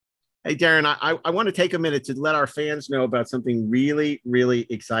Hey, Darren, I want to take a minute to let our fans know about something really, really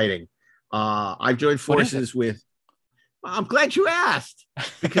exciting. I've joined What is it? forces with, I'm glad you asked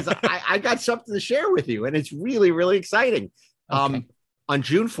because I got something to share with you, and it's really, really exciting. Okay. On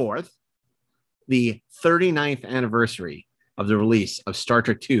June 4th, the 39th anniversary of the release of Star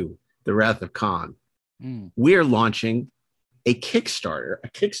Trek II, The Wrath of Khan, Mm. we're launching a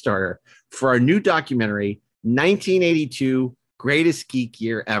Kickstarter for our new documentary, 1982 Greatest Geek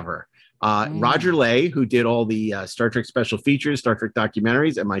Year Ever. Roger Mm. Lay, who did all the Star Trek special features, Star Trek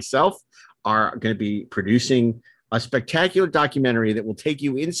documentaries, and myself are going to be producing a spectacular documentary that will take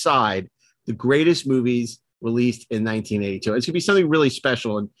you inside the greatest movies released in 1982. It's going to be something really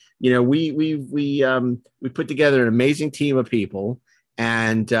special, and we put together an amazing team of people,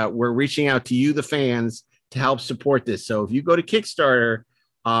 and we're reaching out to you, the fans, to help support this. So if you go to Kickstarter,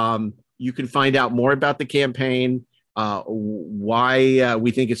 you can find out more about the campaign, why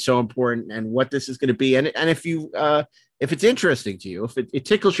we think it's so important, and what this is going to be. And if it's interesting to you, if it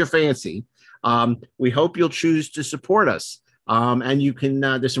tickles your fancy, we hope you'll choose to support us. And you can.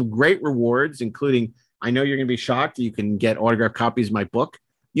 There's some great rewards, including, I know you're going to be shocked, you can get autographed copies of my book.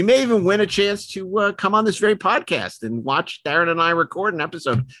 You may even win a chance to come on this very podcast and watch Darren and I record an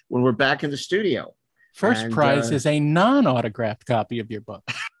episode when we're back in the studio. First And prize is a non-autographed copy of your book,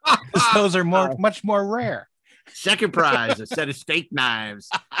 because those are much more rare. Second prize, a set of steak knives.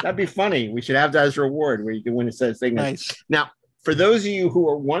 That'd be funny. We should have that as a reward where you can win a set of steak knives. Nice. Now, for those of you who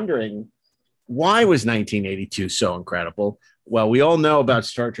are wondering, why was 1982 so incredible? Well, we all know about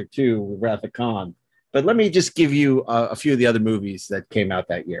Star Trek II, Wrath of Khan, but let me just give you a few of the other movies that came out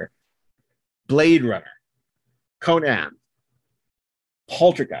that year. Blade Runner, Conan,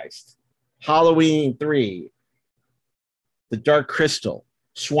 Poltergeist, Halloween 3, The Dark Crystal,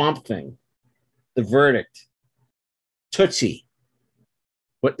 Swamp Thing, The Verdict, Tootsie,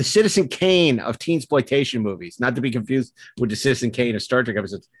 what the Citizen Kane of teensploitation movies, not to be confused with the Citizen Kane of Star Trek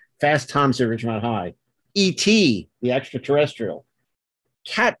episodes, Fast Times at Ridgemont High, E.T., The Extraterrestrial,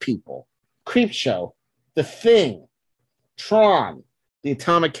 Cat People, Creepshow, The Thing, Tron, The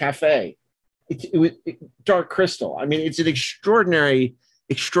Atomic Cafe, Dark Crystal. I mean, it's an extraordinary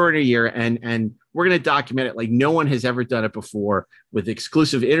year, and we're going to document it like no one has ever done it before, with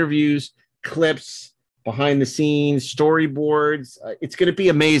exclusive interviews, clips, behind the scenes, storyboards. It's going to be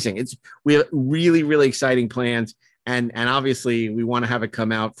amazing. We have really, really exciting plans. And obviously we want to have it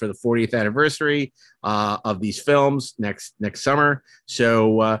come out for the 40th anniversary of these films next summer.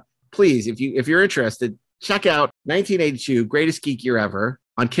 So please, if you're interested, check out 1982 Greatest Geek Year Ever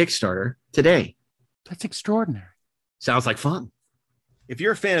on Kickstarter today. That's extraordinary. Sounds like fun. If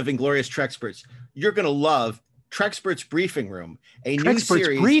you're a fan of Inglorious Treksperts, you're going to love Treksperts Briefing Room, a new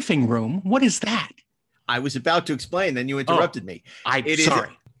series. Briefing Room? What is that? I was about to explain, then you interrupted me.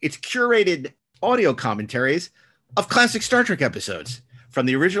 Sorry. It's curated audio commentaries of classic Star Trek episodes from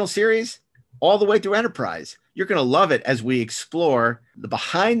the original series all the way through Enterprise. You're going to love it as we explore the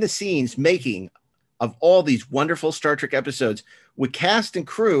behind-the-scenes making of all these wonderful Star Trek episodes with cast and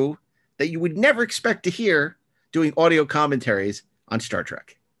crew that you would never expect to hear doing audio commentaries on Star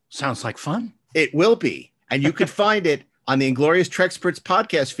Trek. Sounds like fun. It will be. And you can find it on the Inglorious Treksperts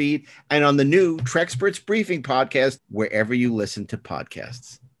podcast feed and on the new Treksperts Briefing podcast, wherever you listen to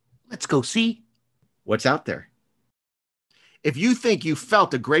podcasts. Let's go see what's out there. If you think you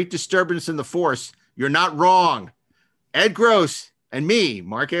felt a great disturbance in the Force, you're not wrong. Ed Gross and me,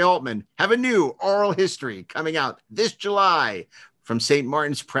 Mark A. Altman, have a new oral history coming out this July from St.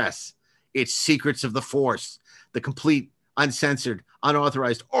 Martin's Press. It's Secrets of the Force, the complete, uncensored,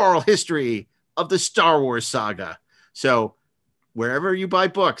 unauthorized oral history of the Star Wars saga. So wherever you buy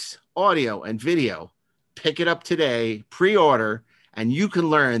books, audio, and video, pick it up today, pre-order, and you can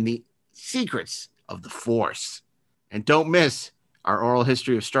learn the secrets of the Force. And don't miss our oral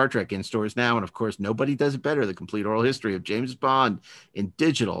history of Star Trek in stores now. And of course, nobody does it better. The complete oral history of James Bond in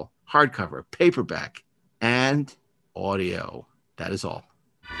digital, hardcover, paperback, and audio. That is all.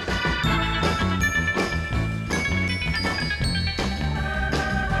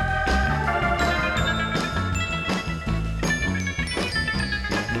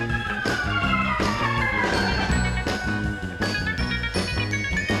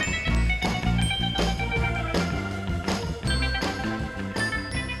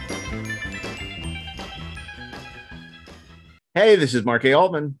 Hey, this is Mark A.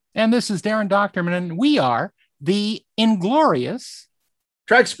 Altman. And this is Darren Doctorman, and we are the Inglorious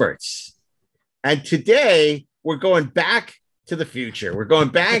Treksperts. And today we're going back to the future. We're going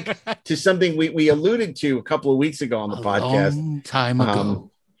back to something we alluded to a couple of weeks ago on the podcast. Long time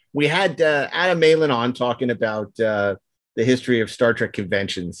ago. We had Adam Malin on talking about the history of Star Trek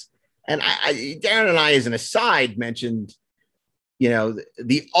conventions. And Darren and I, as an aside, mentioned,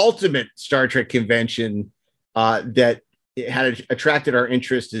 the ultimate Star Trek convention that had attracted our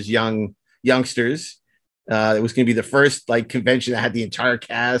interest as youngsters. It was going to be the first convention that had the entire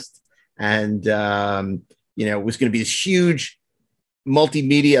cast, and it was going to be this huge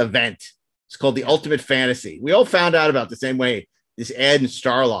multimedia event. It's called the Ultimate Fantasy. We all found out about the same way, this ad in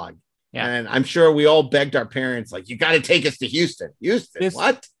Starlog. Yeah. And I'm sure we all begged our parents, you got to take us to Houston.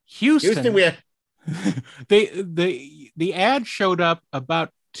 What? Houston. We have... the ad showed up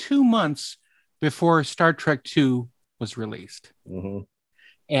about 2 months before Star Trek II was released. Mm-hmm.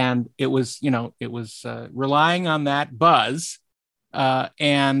 And it was, relying on that buzz,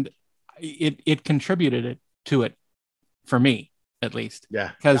 and it contributed to it for me, at least.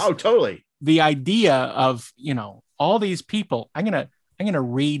 Yeah. Because totally. The idea of, all these people, I'm gonna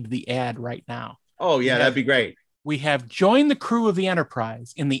read the ad right now. Oh yeah, that'd be great. We have joined the crew of the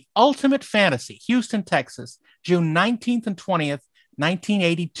Enterprise in the Ultimate Fantasy, Houston, Texas, June 19th and 20th,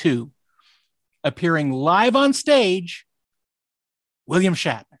 1982. Appearing live on stage, William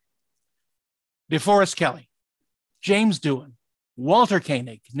Shatner, DeForest Kelley, James Doohan, Walter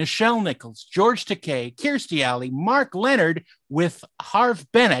Koenig, Nichelle Nichols, George Takei, Kirstie Alley, Mark Leonard with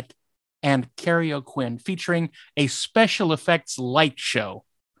Harv Bennett, and Carrie O'Quinn, featuring a special effects light show.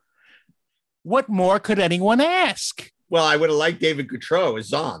 What more could anyone ask? Well, I would have liked David Gautreau as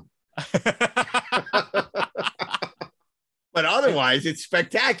Zahn. But otherwise, it's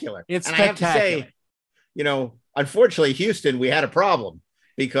spectacular. It's and spectacular. I have to say, unfortunately, Houston, we had a problem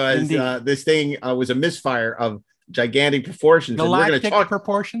because this thing was a misfire of gigantic proportions. Galactic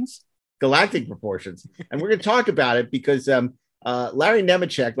proportions? Galactic proportions. And we're going to talk about it because Larry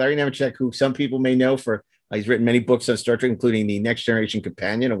Nemecek, who some people may know for, he's written many books on Star Trek, including the Next Generation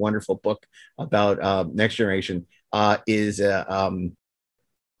Companion, a wonderful book about Next Generation, is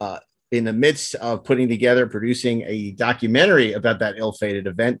in the midst of producing a documentary about that ill-fated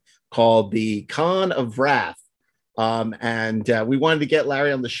event called The Khan of Wrath. And we wanted to get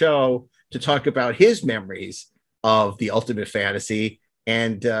Larry on the show to talk about his memories of the Ultimate Fantasy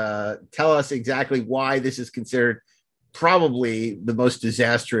and tell us exactly why this is considered probably the most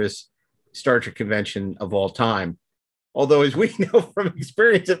disastrous Star Trek convention of all time. Although, as we know from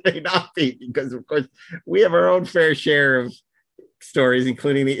experience, it may not be, because, of course, we have our own fair share of stories,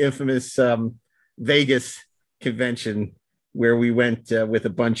 including the infamous Vegas convention, where we went with a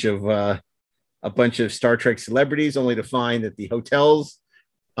bunch of Star Trek celebrities, only to find that the hotels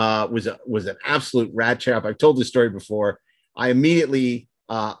was an absolute rat trap. I've told this story before. I immediately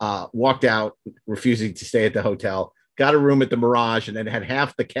walked out, refusing to stay at the hotel. Got a room at the Mirage, and then had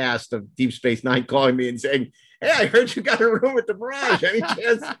half the cast of Deep Space Nine calling me and saying, "Hey, I heard you got a room at the Mirage. Any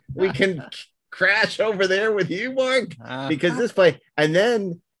chance we can crash over there with you, Mark?" Because this place, and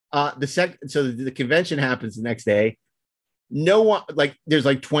then the convention happens the next day. No one, there's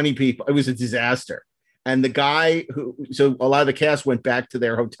 20 people. It was a disaster. And the guy so a lot of the cast went back to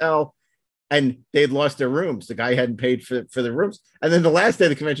their hotel, and they had lost their rooms. The guy hadn't paid for the rooms. And then the last day of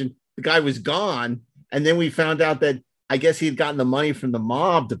the convention, the guy was gone. And then we found out that I guess he had gotten the money from the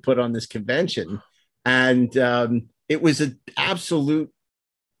mob to put on this convention. And it was an absolute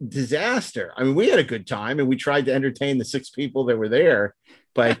disaster. I mean, we had a good time, and we tried to entertain the 6 people that were there,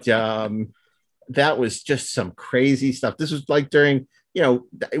 but that was just some crazy stuff. This was during,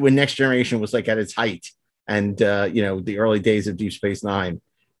 when Next Generation was at its height, and the early days of Deep Space Nine.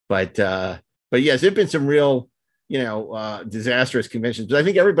 But yes, there've been some real, disastrous conventions. But I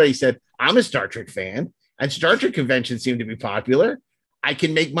think everybody said, I'm a Star Trek fan, and Star Trek conventions seem to be popular. I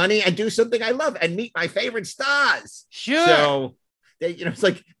can make money and do something I love and meet my favorite stars. Sure. So, it's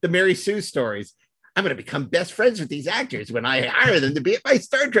like the Mary Sue stories. I'm going to become best friends with these actors when I hire them to be at my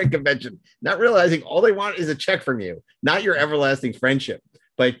Star Trek convention, not realizing all they want is a check from you, not your everlasting friendship.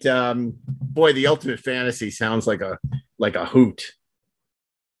 But boy, the Ultimate Fantasy sounds like a hoot.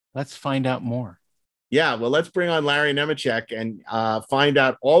 Let's find out more. Yeah, well, let's bring on Larry Nemecek and find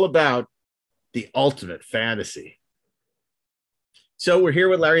out all about the Ultimate Fantasy. So we're here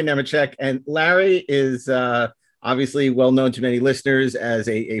with Larry Nemecek, and Larry is obviously well known to many listeners as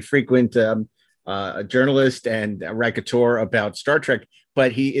a frequent a journalist and a raconteur about Star Trek,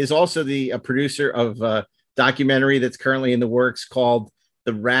 but he is also the producer of a documentary that's currently in the works called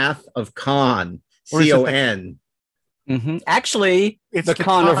The Wrath of Khan, C-O-N. Mm-hmm. Actually, it's the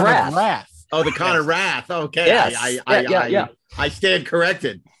Khan of Wrath. Oh, the Khan of Wrath. Okay. Yes. I stand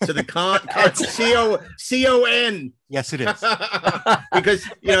corrected. So the Khan, C-O-N. Yes, it is. Because,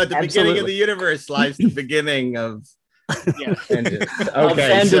 at the beginning of the universe lies the beginning of Yeah.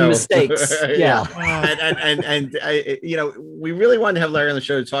 Fandom mistakes. Yeah. We really wanted to have Larry on the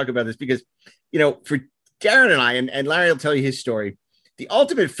show to talk about this because, for Darren and I, and Larry will tell you his story, the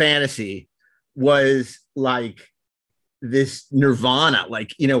Ultimate Fantasy was like this nirvana,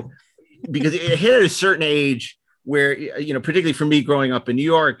 because it hit at a certain age where, particularly for me growing up in New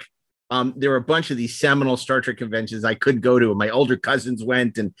York, there were a bunch of these seminal Star Trek conventions I couldn't go to, and my older cousins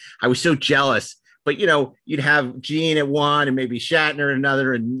went, and I was so jealous. But, you'd have Gene at one and maybe Shatner at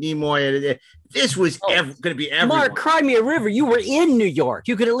another and Nimoy. This was going to be everyone. Mark, Cry Me a River, you were in New York.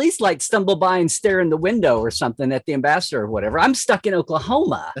 You could at least stumble by and stare in the window or something at the Ambassador or whatever. I'm stuck in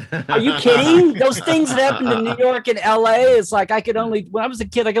Oklahoma. Are you kidding? Those things that happened in New York and LA, it's like when I was a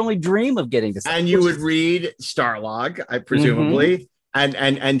kid, I could only dream of getting to. And you would read Starlog, presumably,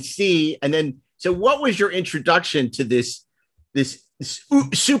 and see. And then, so what was your introduction to this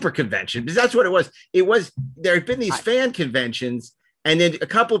super convention? Because that's what it was. There had been these fan conventions, and then a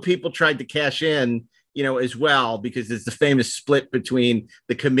couple of people tried to cash in, as well, because there's the famous split between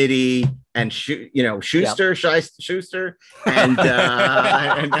the committee and Schuster, and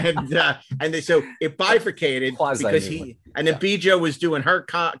so it bifurcated because then Bijo was doing her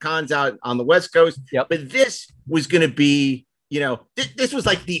cons out on the West Coast. Yep. But this was going to be, this was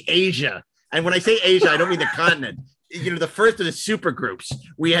like the Asia. And when I say Asia, I don't mean the continent. The first of the super groups.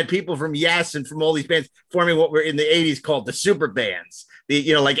 We had people from Yes and from all these bands forming what were in the 80s called the super bands.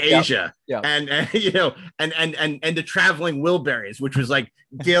 Like Asia. Yep. And the Traveling Wilburys, which was like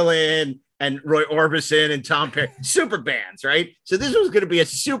Dylan and Roy Orbison and Tom Perry, super bands, right? So this was going to be a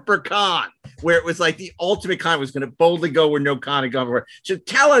super con where it was like the ultimate con, was going to boldly go where no con had gone before. So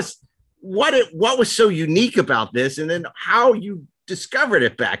tell us what was so unique about this, and then how you discovered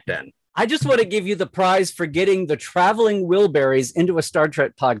it back then. I just want to give you the prize for getting the Traveling Wilburys into a Star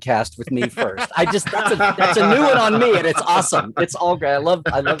Trek podcast with me first. That's a new one on me, and it's awesome. It's all great. I love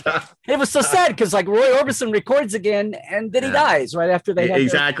that. It was so sad because Roy Orbison records again, and then he dies right after they had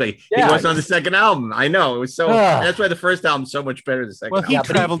exactly. He was on the second album. I know, it was so. That's why the first album's so much better than the second. Well, he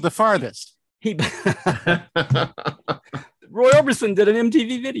traveled the farthest. Roy Orbison did an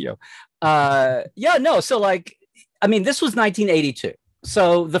MTV video. So this was 1982.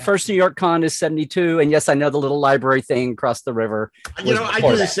 So the first New York con is 72. And yes, I know the little library thing across the river. I do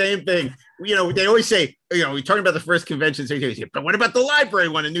the same thing. They always say, we're talking about the first convention. But what about the library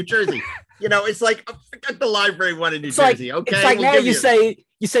one in New Jersey? It's like, I forgot the library one in New Jersey. Okay. It's like now you say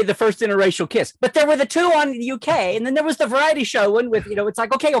the first interracial kiss, but there were the two on the UK. And then there was the variety show one with, it's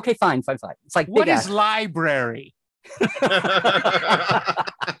like, okay, fine. It's like, what is library?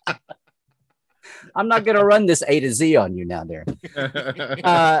 I'm not going to run this A to Z on you now, Darren.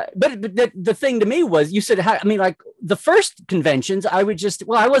 But the thing to me was, you said, the first conventions, I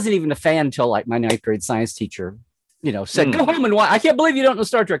wasn't even a fan until my ninth grade science teacher, said, go home and watch. I can't believe you don't know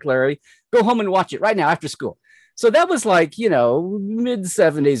Star Trek, Larry. Go home and watch it right now after school. So that was mid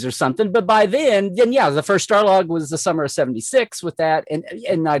 70s or something. But by then, the first Starlog was the summer of 76 with that.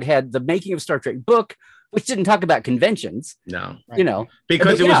 And I'd had the Making of Star Trek book, which didn't talk about conventions. No.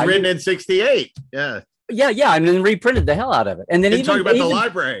 Because it was written in 68. Yeah. Yeah. And then reprinted the hell out of it. And then didn't talk about the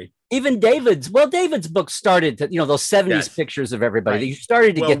library. Even David's book started to, those 70s pictures of everybody. Right. You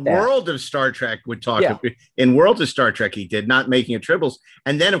started to get that. World of Star Trek would talk. In World of Star Trek, he did, not Making of Tribbles.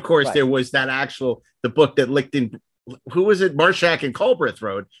 And then, of course, there was the book that Lichten, who was it? Marshak and Culbreth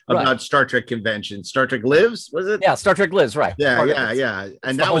wrote about Star Trek conventions. Star Trek Lives, was it? Yeah, Star Trek Lives, right. Yeah.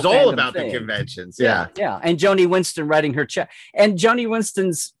 And that was all about the conventions. Yeah. And Joni Winston writing her and Joni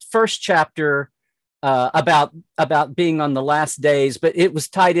Winston's first chapter about being on the last days, but it was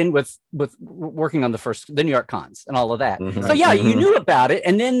tied in with working on the New York cons and all of that. Mm-hmm. So you knew about it,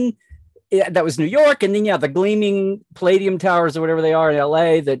 and then that was New York, and then the gleaming Palladium Towers or whatever they are in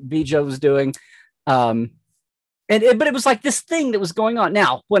LA that Bijo was doing. But it was like this thing that was going on.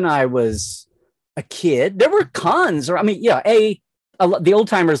 Now, when I was a kid, there were cons, the old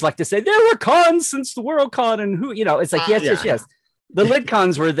timers like to say there were cons since the World Con, and it's like yes. The lit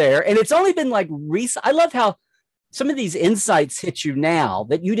cons were there, and it's only been recent. I love how some of these insights hit you now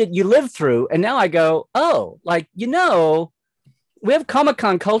that you lived through, and now I go, we have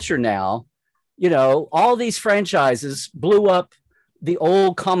Comic-Con culture now. All these franchises blew up the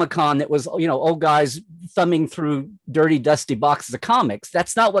old Comic-Con that was, old guys thumbing through dirty, dusty boxes of comics.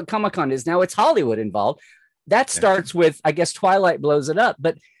 That's not what Comic-Con is now. It's Hollywood involved. That starts with, I guess, Twilight blows it up.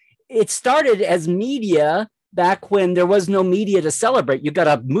 But it started as media back when there was no media to celebrate. You got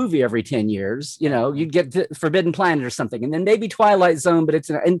a movie every 10 years. You'd get Forbidden Planet or something. And then maybe Twilight Zone, but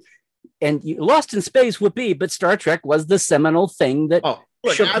and Lost in Space would be, but Star Trek was the seminal thing that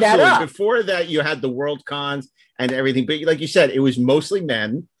Look, shook that absolutely. up. Before that, you had the World Cons and everything, but like you said, it was mostly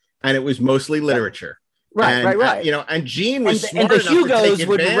men and it was mostly literature. Right, And, right. You know, and Gene was And smart the enough to take Hugos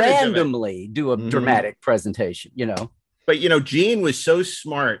would advantage of it. randomly do a dramatic presentation, you know. But you know, Gene was so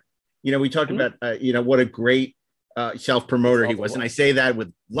smart. You know, we talked about you know, what a great self promoter he was, and I say that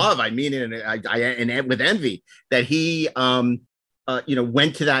with love. I mean it, and with envy that he you know,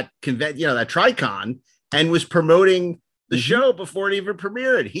 went to that convention, you know, that Tricon, and was promoting the show before it even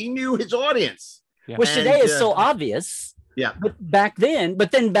premiered. He knew his audience, which today is so obvious. Yeah, but back then,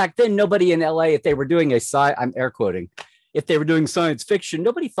 nobody in LA, if they were doing I'm air quoting, if they were doing science fiction,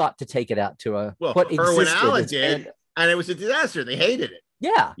 nobody thought to take it out to a Irwin Allen did, and it was a disaster. They hated it.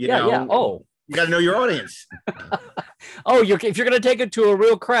 Yeah, yeah. Oh, you got to know your audience. If you're going to take it to a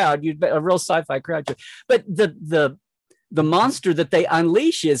real crowd, a real sci-fi crowd. But the monster that they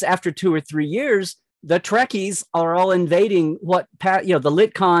unleash is after 2 or 3 years, the Trekkies are all invading the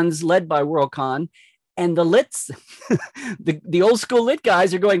LitCons led by WorldCon, and the Lits, the old school Lit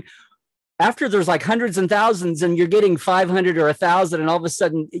guys are going. After there's like hundreds and thousands, and you're getting 500 or 1,000, and all of a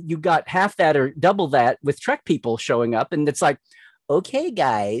sudden you got half that or double that with Trek people showing up, and it's like, okay,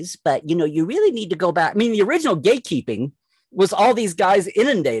 guys, but you know, you really need to go back. I mean, the original gatekeeping was all these guys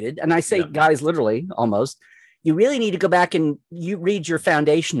inundated, and I say guys literally almost. You really need to go back and you read your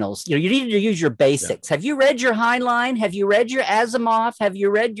foundationals. You know, you need to use your basics. Yeah. Have you read your Heinlein? Have you read your Asimov? Have you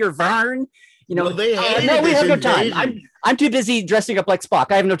read your Verne? You know, we have no time. I'm too busy dressing up like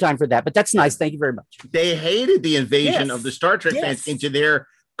Spock. I have no time for that, but that's nice. Thank you very much. They hated the invasion of the Star Trek fans into their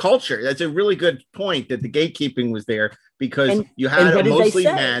culture. That's a really good point, that the gatekeeping was there because you had mostly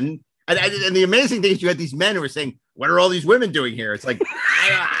men. And the amazing thing is you had these men who were saying, what are all these women doing here? It's like,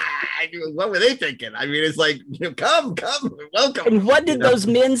 what were they thinking? I mean, it's like, you know, come, welcome. And what did those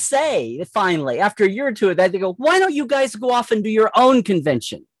men say finally after a year or two of that? They go, why don't you guys go off and do your own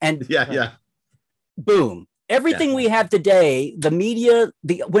convention? And boom. Everything we have today, the media,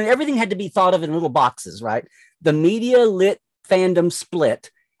 when everything had to be thought of in little boxes, right? The media lit fandom split.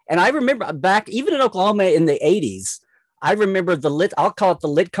 And I remember back, even in Oklahoma in the 80s, I remember I'll call it the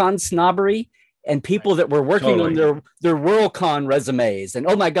LitCon snobbery, and people that were working on their WorldCon resumes. And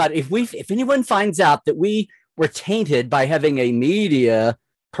oh my God, if anyone finds out that we were tainted by having a media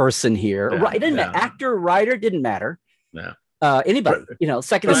person here, it didn't matter, actor, writer, didn't matter. No. Anybody, you know,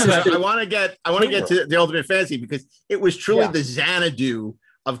 second assistant. I want to get to the Ultimate Fantasy because it was truly the Xanadu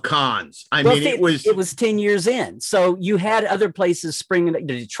of cons. I mean, it was 10 years in. So you had other places springing,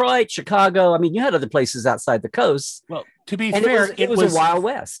 Detroit, Chicago. I mean, you had other places outside the coast. Well, to be fair, it was a Wild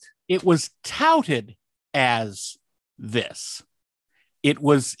West. It was touted as this. It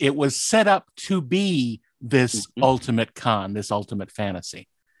was set up to be this ultimate con, this ultimate fantasy.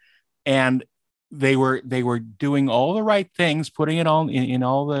 And they were doing all the right things, putting it all in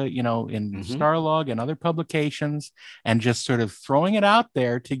all the, you know, in Starlog and other publications, and just sort of throwing it out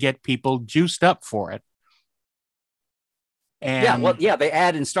there to get people juiced up for it. And they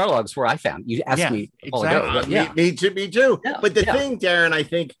add in Starlogs where I found you asked me all ago. Me too. Yeah. But the thing, Darren, I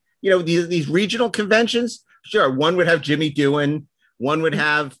think, you know, these regional conventions, sure, one would have Jimmy Doohan, one would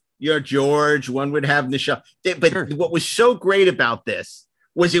have, you know, George, one would have Nichelle. But what was so great about this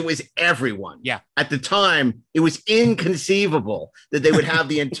was it was everyone. Yeah. At the time, it was inconceivable that they would have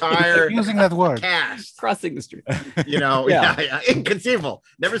the entire using that word cast crossing the street. You know, inconceivable.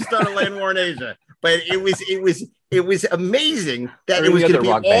 Never started a land war in Asia, but it was amazing that it was going to be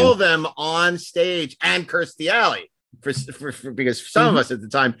all of them on stage and Kirstie Alley. Because some of us at the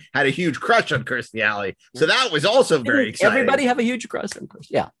time had a huge crush on Kirstie Alley, so that was also very exciting. Everybody have a huge crush on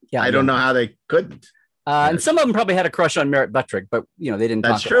Kirstie. Yeah. I don't know how they couldn't. And some of them probably had a crush on Merritt Buttrick, but you know they didn't.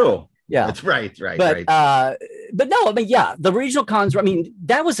 That's true. Yeah, that's right. But no, I mean, the regional cons. I mean,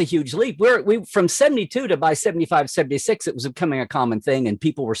 that was a huge leap. We from 72 to by 75, 76, it was becoming a common thing, and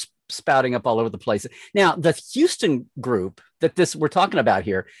people were spouting up all over the place. Now, the Houston group that we're talking about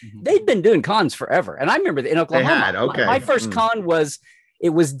here, they'd been doing cons forever, and I remember in Oklahoma, my first con was. It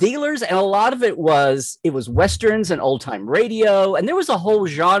was dealers, and a lot of it was Westerns and old time radio. And there was a whole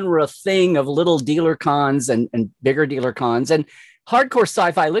genre thing of little dealer cons and bigger dealer cons, and hardcore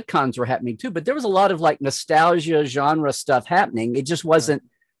sci-fi lit cons were happening too. But there was a lot of like nostalgia genre stuff happening. It just wasn't,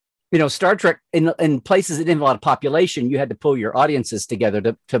 you know, Star Trek in places that didn't have a lot of population. You had to pull your audiences together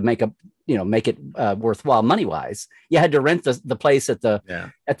to make make it worthwhile money wise. You had to rent the place at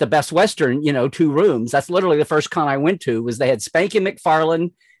the Best Western, 2 rooms. That's literally the first con I went to. Was they had Spanky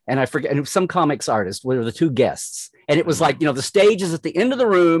McFarlane and I forget, and some comics artist were the 2 guests, and it was like, the stage is at the end of the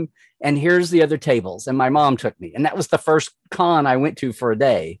room and here's the other tables, and my mom took me, and that was the first con I went to for a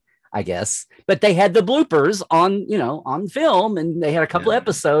day. I guess. But they had the bloopers on film, and they had a couple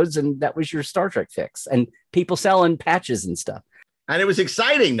episodes, and that was your Star Trek fix, and people selling patches and stuff. And it was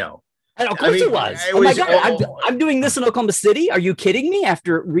exciting, though. And of course it was. My God, I'm doing this in Oklahoma City. Are you kidding me?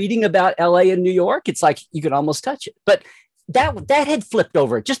 After reading about LA and New York, it's like you could almost touch it. But that had flipped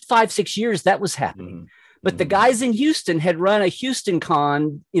over. Just 5-6 years that was happening. But the guys in Houston had run a Houston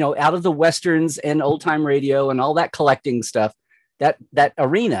con, out of the Westerns and old time radio and all that collecting stuff, that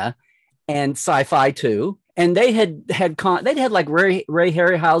arena, and sci-fi too. And they they'd had like Ray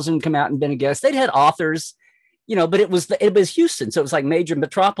Harryhausen come out and been a guest. They'd had authors, but it was Houston. So it was like major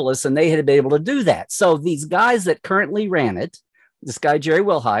metropolis, and they had been able to do that. So these guys that currently ran it, this guy, Jerry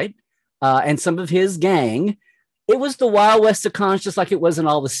Wilhite, and some of his gang, it was the Wild West of cons, just like it was in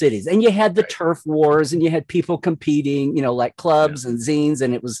all the cities. And you had the turf wars, and you had people competing, like clubs and zines,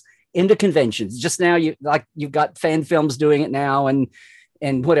 and it was into conventions. Just now, you've got fan films doing it now, and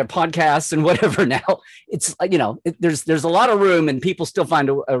whatever podcasts and whatever. Now it's there's a lot of room, and people still find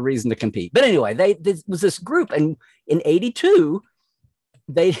a reason to compete. But anyway, there was this group, and in '82,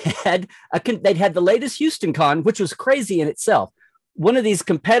 they'd had the latest Houston con, which was crazy in itself. One of these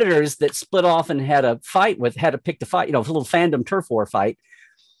competitors that split off and had to pick the fight, a little fandom turf war fight,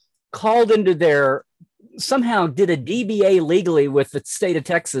 called into somehow did a DBA legally with the state of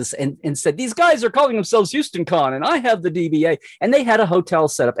Texas and said, these guys are calling themselves Houston Con, and I have the DBA. And they had a hotel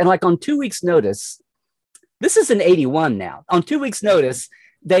set up. And like on 2 weeks' notice, this is in '81 now, on 2 weeks' notice,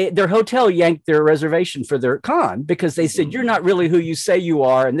 their hotel yanked their reservation for their con because they said, you're not really who you say you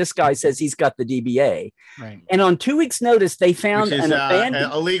are. And this guy says he's got the DBA. Right. And on 2 weeks' notice, they found an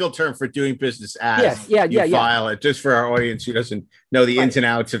abandoned... a legal term for doing business as you file it, just for our audience who doesn't know the ins and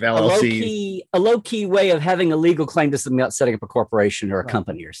outs of LLCs. A low-key way of having a legal claim to something about setting up a corporation or a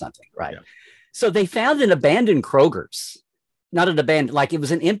company or something, right? Yeah. So they found an abandoned Kroger's, not an abandoned, like it was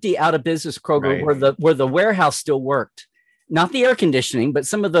an empty, out-of-business Kroger where the warehouse still worked. Not the air conditioning, but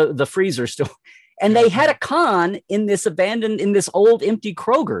some of the freezer still. And they had a con in this old empty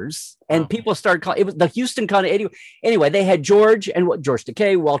Kroger's, and people started calling it was the Houston Con. Anyway, they had George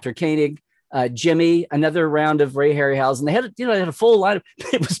Takei, Walter Koenig, Jimmy, another round of Ray Harryhausen. They had a full line of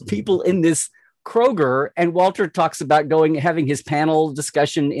it was people in this Kroger, and Walter talks about having his panel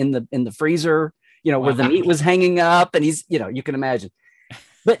discussion in the freezer, where the meat was hanging up, and he's, you can imagine.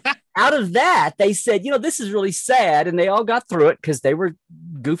 But out of that, they said, this is really sad. And they all got through it because they were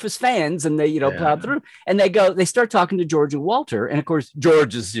Goofus fans, and they, plowed through. And they start talking to George and Walter. And of course,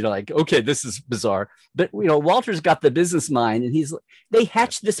 George is, like, okay, this is bizarre. But, Walter's got the business mind, and they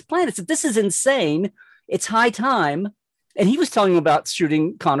hatched this plan. It said, this is insane. It's high time. And he was telling them about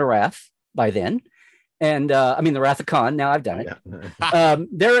shooting Con of Wrath by then. And the Wrath of Khan. Now I've done it. Yeah.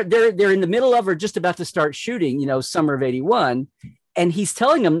 They're in the middle of or just about to start shooting, summer of '81. And he's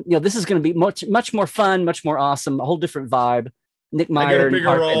telling them, this is going to be much, much more fun, much more awesome, a whole different vibe. Nick Meyer.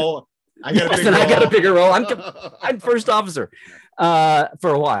 I got a bigger role. I'm first officer for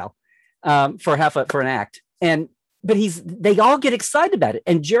a while, for an act. But they all get excited about it.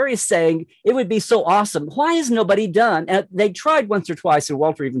 And Jerry is saying it would be so awesome. Why has nobody done? And they tried once or twice. And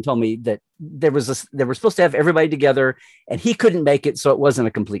Walter even told me that they were supposed to have everybody together, and he couldn't make it. So it wasn't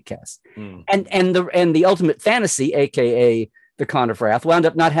a complete cast. And the Ultimate Fantasy, AKA the Con of Wrath, wound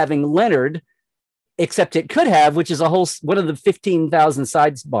up not having Leonard, except it could have, which is one of the 15,000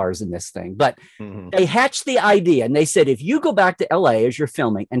 sidebars in this thing. But they hatched the idea, and they said, if you go back to LA as you're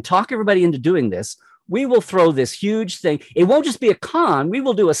filming and talk everybody into doing this, we will throw this huge thing. It won't just be a con. We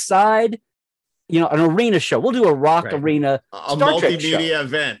will do a side, an arena show. We'll do a rock arena, a multimedia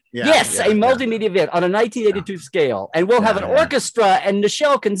event. Yeah, yes, a multimedia event on a 1982 scale. And we'll have an orchestra, and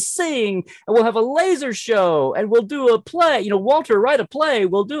Nichelle can sing, and we'll have a laser show, and we'll do a play. Walter, write a play.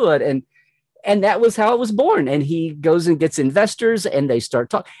 We'll do it. And that was how it was born. And he goes and gets investors, and they start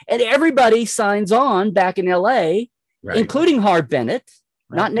talking. And everybody signs on back in LA, including Harve Bennett.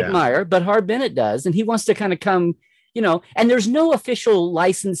 Not Nick Meyer, but Harve Bennett does. And he wants to kind of come, and there's no official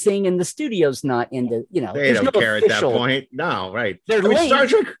licensing, and the studio's not into, they don't care at that point. No, right. Star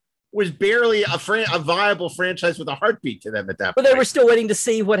Trek was barely a viable franchise with a heartbeat to them at that point. But they were still waiting to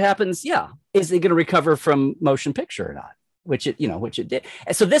see what happens. Yeah. Is it going to recover from motion picture or not? Which it did.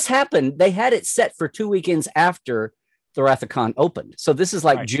 And so this happened. They had it set for 2 weekends after the Wrath of Khan opened. So this is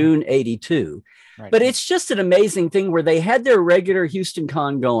like June '82. Right. But it's just an amazing thing where they had their regular Houston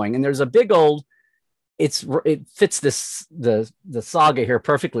Con going, and there's a big old, it fits the saga here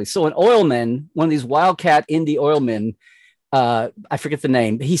perfectly. So an oilman, one of these wildcat indie oilmen, I forget the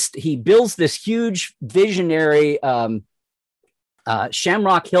name, he builds this huge visionary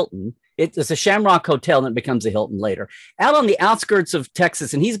Shamrock Hilton It's a Shamrock Hotel, and it becomes a Hilton later. Out on the outskirts of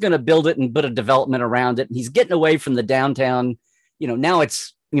Texas, and he's going to build it and put a development around it. And he's getting away from the downtown. Now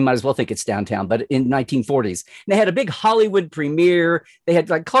you might as well think it's downtown, but in 1940s. And they had a big Hollywood premiere. They had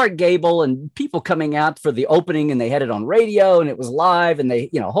like Clark Gable and people coming out for the opening, and they had it on radio, and it was live, and they,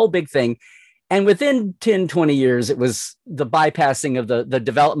 a whole big thing. And within 10, 20 years, it was the bypassing of the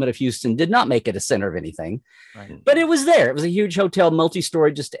development of Houston did not make it a center of anything, right. But it was there. It was a huge hotel,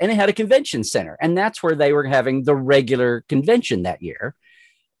 multi-story, and it had a convention center. And that's where they were having the regular convention that year.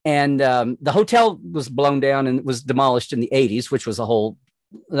 And the hotel was blown down and was demolished in the 80s, which was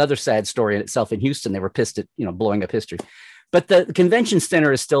another sad story in itself in Houston. They were pissed at, blowing up history. But the convention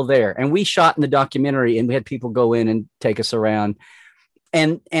center is still there. And we shot in the documentary, and we had people go in and take us around.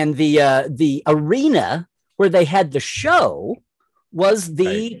 And the arena where they had the show was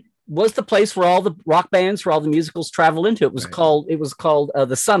the place where all the rock bands, where all the musicals traveled into. It was called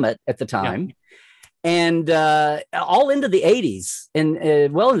the Summit at the time. Yeah. And all into the 80s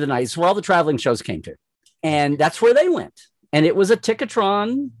and well into the 90s, where all the traveling shows came to. And that's where they went. And it was a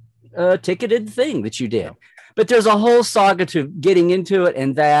Ticketron ticketed thing that you did. Yeah. But there's a whole saga to getting into it.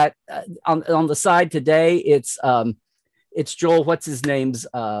 And that on the side today, it's Joel, what's his name's?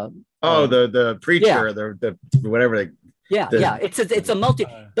 The preacher, yeah. the whatever. It's a multi.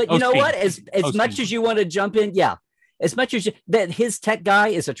 But you know what? As much as you want to jump in, as much as that, his tech guy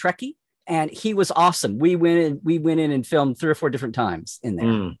is a Trekkie, and he was awesome. We went in and filmed 3 or 4 different times in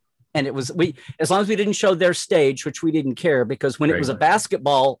there, and it was as long as we didn't show their stage, which we didn't care, because when it was a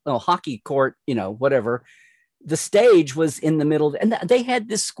basketball, hockey court, whatever. The stage was in the middle, and they had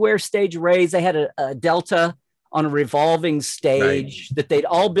this square stage raised. They had a delta on a revolving stage that they'd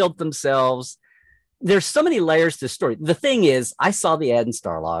all built themselves. There's so many layers to the story. The thing is, I saw the ad in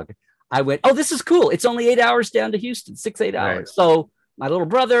Starlog. I went, oh, this is cool. It's only 8 hours down to Houston, 6-8 hours. Right. So my little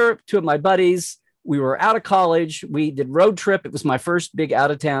brother, 2 of my buddies, we were out of college. We did road trip. It was my first big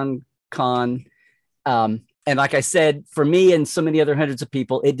out of town con. And like I said, for me and so many other hundreds of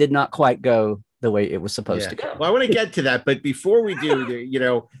people, it did not quite go the way it was supposed to go. Well, I want to get to that. But before we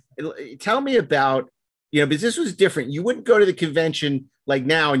do, tell me about, because this was different. You wouldn't go to the convention like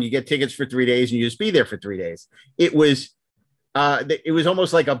now and you get tickets for 3 days and you just be there for 3 days. It was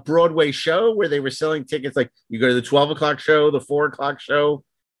almost like a Broadway show where they were selling tickets. Like you go to the 12 o'clock show, the 4 o'clock show,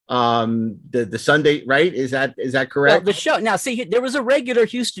 the Sunday, right? Is that correct? Well, the show now, see, there was a regular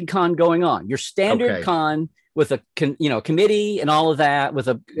Houston con going on, your standard con with a committee and all of that, with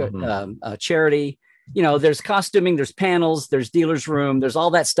a charity. There's costuming, there's panels, there's dealer's room, there's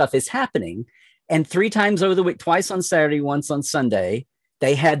all that stuff is happening. And 3 times over the week, twice on Saturday, once on Sunday,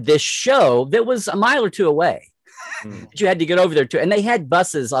 they had this show that was a mile or 2 away that you had to get over there to. And they had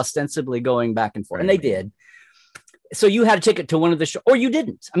buses ostensibly going back and forth, and they did. So you had a ticket to one of the shows, or you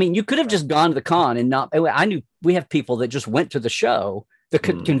didn't. I mean, you could have just gone to the con and not. I knew we have people that just went to the show, the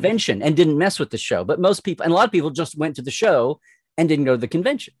convention, and didn't mess with the show. But most people, and a lot of people just went to the show and didn't go to the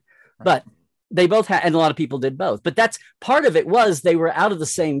convention. But they both had, and a lot of people did both. But that's part of it, was they were out of the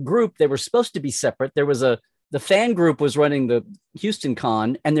same group. They were supposed to be separate. There was the fan group was running the Houston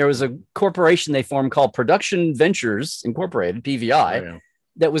Con, and there was a corporation they formed called Production Ventures Incorporated, PVI,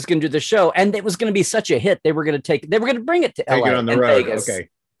 that was going to do the show. And it was going to be such a hit. They were going to bring it to LA on the and road. Vegas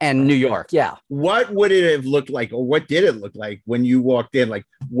and New York. Yeah. What would it have looked like, or what did it look like when you walked in? Like,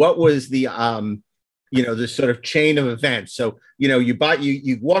 what was the, this sort of chain of events? So,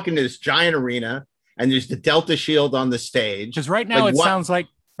 you walk into this giant arena and there's the Delta Shield on the stage. Because right now it sounds like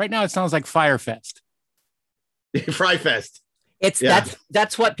Firefest. Fryfest.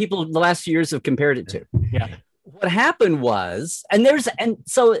 That's what people the last few years have compared it to. Yeah. What happened was,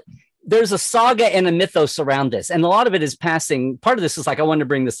 so there's a saga and a mythos around this. And a lot of it is passing. Part of this is like, I wanted to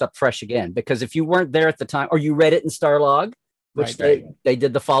bring this up fresh again, because if you weren't there at the time, or you read it in Starlog, which they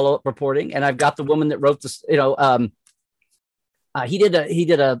did the follow-up reporting. And I've got the woman that wrote this, he did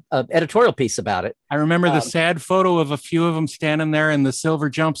a editorial piece about it. I remember the sad photo of a few of them standing there in the silver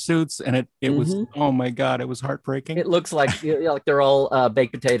jumpsuits, and it was, oh my God, it was heartbreaking. It looks like like they're all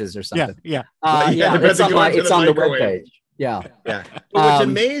baked potatoes or something. Yeah. It's on the webpage. Yeah. What's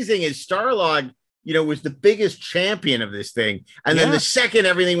amazing is Starlog, was the biggest champion of this thing, and then the second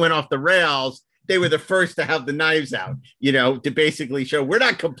everything went off the rails, they were the first to have the knives out, to basically show we're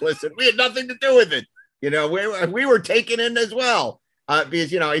not complicit. We had nothing to do with it. We were taken in as well,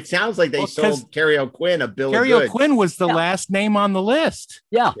 because, it sounds like they sold Kerry O'Quinn a bill of goods. Kerry O'Quinn was the last name on the list.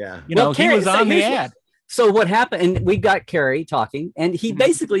 Yeah. He was on the ad. So what happened, and we got Kerry talking, and he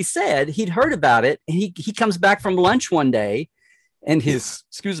basically said he'd heard about it. And he comes back from lunch one day, and his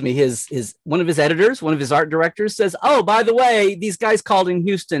one of his editors, one of his art directors says, oh, by the way, these guys called in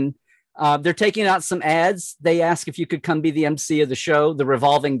Houston. They're taking out some ads. They ask if you could come be the MC of the show, the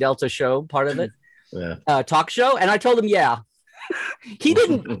revolving Delta show, part of it, talk show. And I told him, yeah. He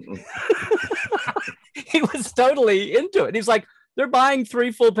didn't. He was totally into it. He's like, they're buying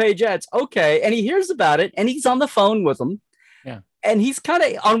 3 full-page ads. Okay. And he hears about it and he's on the phone with them. Yeah. And he's kind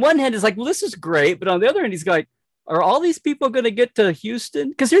of, on one hand, he's like, well, this is great. But on the other hand, he's like, are all these people going to get to Houston?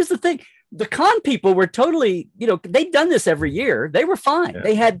 Because here's the thing. The con people were totally, they'd done this every year. They were fine.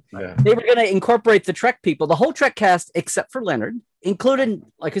 Yeah. They were going to incorporate the Trek people, the whole Trek cast, except for Leonard, including,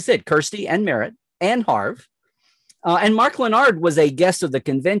 like I said, Kirsty and Merritt and Harv. And Mark Lennard was a guest of the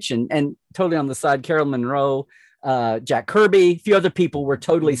convention, and totally on the side, Carol Monroe, Jack Kirby, a few other people were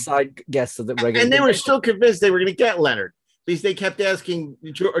totally side guests of the regular. And they were still convinced they were going to get Leonard because they kept asking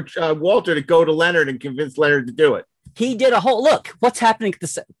Walter to go to Leonard and convince Leonard to do it. He did a whole look. What's happening?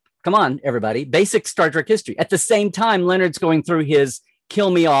 Come on, everybody. Basic Star Trek history. At the same time, Leonard's going through his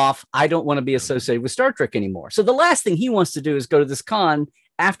kill me off. I don't want to be associated with Star Trek anymore. So the last thing he wants to do is go to this con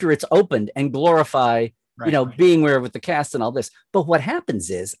after it's opened and glorify. Being there with the cast and all this. But what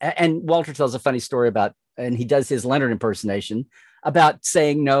happens is, and Walter tells a funny story about, and he does his Leonard impersonation about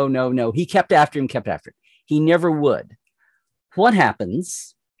saying, no. He kept after him. He never would. What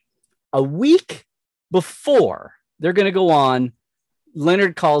happens a week before they're going to go on,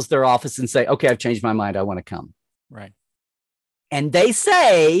 Leonard calls their office and say, okay, I've changed my mind. I want to come. Right. And they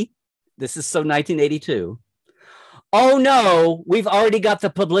say, this is so 1982. Oh no, we've already got the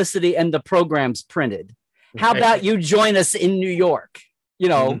publicity and the programs printed. How about you join us in New York?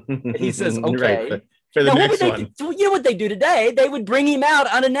 He says, okay. Right, for the next one. You know what they do today? They would bring him out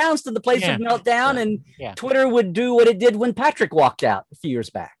unannounced and the place would melt down and Twitter would do what it did when Patrick walked out a few years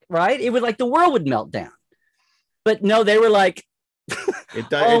back, right? It would the world would melt down. But no, they were like, it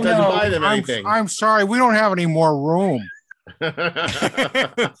doesn't buy them anything. I'm sorry, we don't have any more room.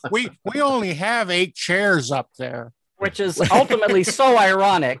 we only have 8 chairs up there. Which is ultimately so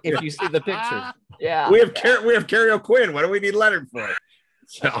ironic if you see the pictures. Yeah, we have Carrie O'Quinn. What do we need Leonard for?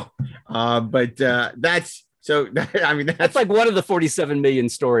 So, but that's so. I mean, that's like one of the 47 million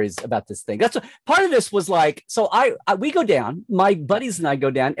stories about this thing. That's part of this was like. So we go down. My buddies and I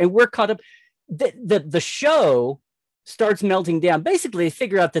go down, and we're caught up. The show starts melting down. Basically, they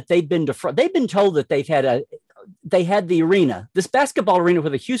figure out that they've been told that they had the arena, this basketball arena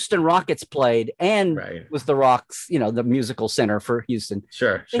where the Houston Rockets played and was the Rocks, the musical center for Houston.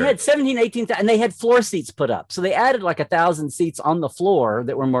 Sure. They had 17, 18, and they had floor seats put up. So they added like 1,000 seats on the floor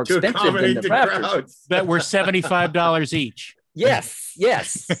that were more expensive than the rafters. That were $75 each.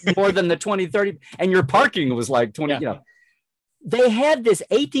 Yes. More than the 20, 30. And your parking was like 20, They had this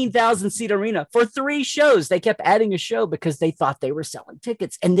 18,000 seat arena for 3 shows. They kept adding a show because they thought they were selling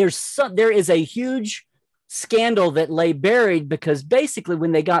tickets. And there is a huge scandal that lay buried because basically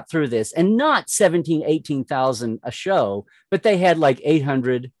when they got through this, and not 17, 18,000 a show, but they had like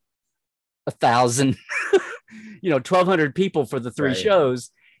 800, 1,000, 1,200 people for the 3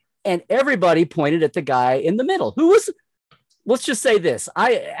 shows. And everybody pointed at the guy in the middle who was, let's just say this.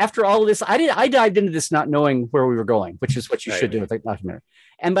 After all of this, I dived into this not knowing where we were going, which is what you should do with a documentary.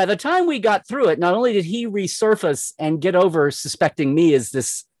 And by the time we got through it, not only did he resurface and get over suspecting me as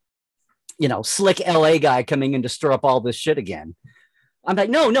this, slick LA guy coming in to stir up all this shit again. I'm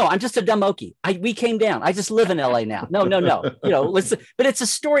like, no, I'm just a dumb Okie. We came down. I just live in LA now. No. Listen, but it's a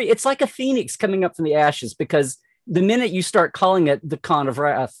story. It's like a phoenix coming up from the ashes because the minute you start calling it the Con of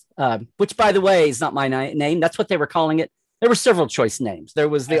Wrath, which by the way is not my name. That's what they were calling it. There were several choice names. There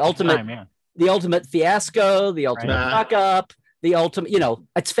was the ultimate fiasco, the ultimate fuck up, the ultimate,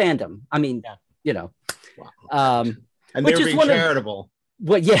 it's fandom. I mean, and they were being charitable.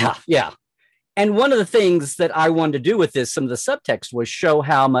 Yeah. And one of the things that I wanted to do with this, some of the subtext was show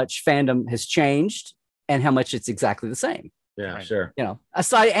how much fandom has changed and how much it's exactly the same. Yeah, sure.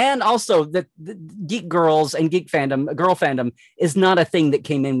 Aside, and also that the geek girls and geek fandom, girl fandom is not a thing that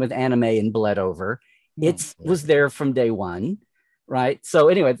came in with anime and bled over. It was there from day one, right? So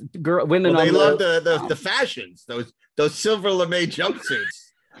anyway, women. Well, they love the fashions, those silver lame jumpsuits.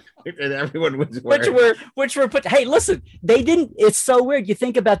 And everyone was wearing. which were put. Hey, listen, they didn't. It's so weird. You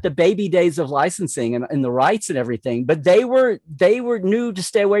think about the baby days of licensing and the rights and everything, but they were new to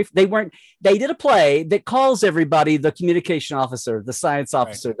stay away. They weren't. They did a play that calls everybody the communication officer, the science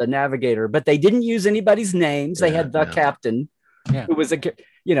officer, the navigator, but they didn't use anybody's names. They had the captain, who was They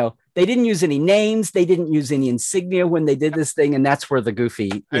didn't use any names. They didn't use any insignia when they did this thing, and that's where the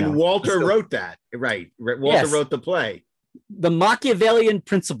goofy. Walter wrote that, right? Walter wrote the play. The Machiavellian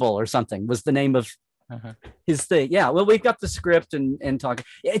Principle or something was the name of his thing. Yeah. Well, we've got the script and talking.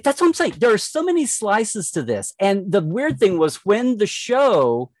 That's what I'm saying. There are so many slices to this. And the weird thing was when the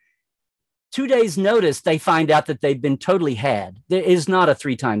show 2 days notice, they find out that they've been totally had. There is not a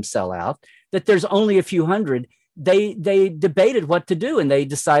 3-time sellout, that there's only a few hundred. They debated what to do, and they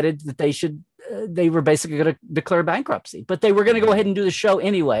decided that they were basically going to declare bankruptcy, but they were going to go ahead and do the show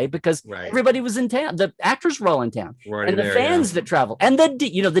anyway because everybody was in town. The actors were all in town, and the fans that traveled, and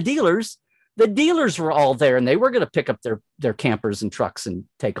the dealers were all there, and they were going to pick up their campers and trucks and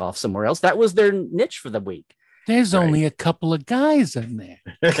take off somewhere else. That was their niche for the week. There's only a couple of guys in there.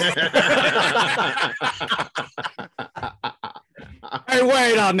 Hey,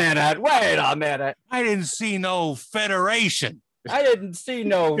 wait a minute. I didn't see no federation. I didn't see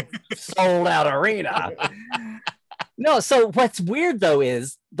no sold out arena. No, so what's weird though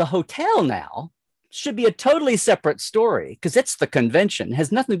is the hotel now should be a totally separate story because it's the convention. It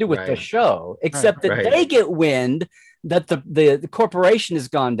has nothing to do with the show, except that they get wind that the corporation has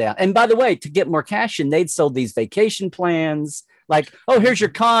gone down. And by the way, to get more cash in, they'd sold these vacation plans like, oh, here's your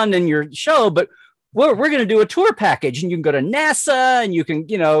con and your show, but we're going to do a tour package and you can go to NASA and you can,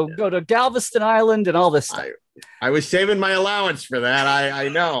 go to Galveston Island and all this stuff. I was saving my allowance for that. I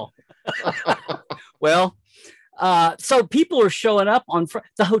know. Well, so people are showing up on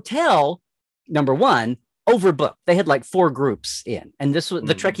the hotel. Number one, overbooked. They had like 4 groups in, and this was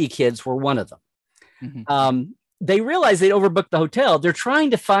the Trekkie kids were one of them. Mm-hmm. They realized they'd overbooked the hotel. They're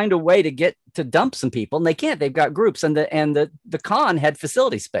trying to find a way to dump some people, and they can't. They've got groups, and the con had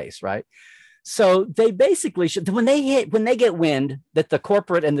facility space, right? So they basically should, when they get wind that the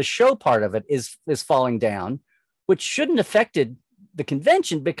corporate and the show part of it is falling down, which shouldn't have affected the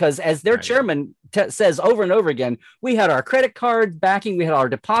convention, because as their chairman says over and over again, we had our credit card backing, we had our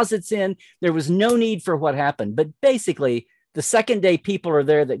deposits in, there was no need for what happened. But basically, the second day people are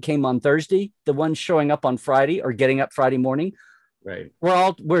there that came on Thursday, the ones showing up on Friday or getting up Friday morning,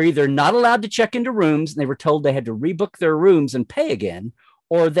 were either not allowed to check into rooms, and they were told they had to rebook their rooms and pay again,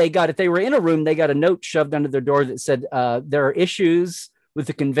 or if they were in a room, they got a note shoved under their door that said, there are issues with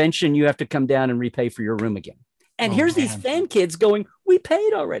the convention. You have to come down and repay for your room again. And here's these fan kids going, we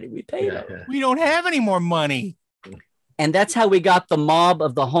paid already. We paid already. We don't have any more money. And that's how we got the mob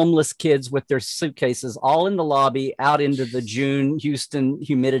of the homeless kids with their suitcases all in the lobby out into the June Houston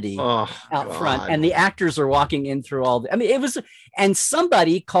humidity front. And the actors are walking in through and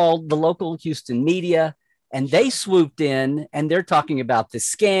somebody called the local Houston media, and they swooped in, and they're talking about this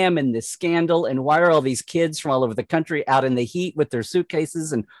scam and this scandal, and why are all these kids from all over the country out in the heat with their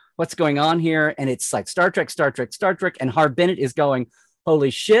suitcases, and what's going on here? And it's like Star Trek. And Harve Bennett is going,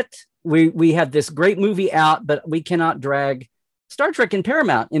 holy shit, we have this great movie out, but we cannot drag Star Trek and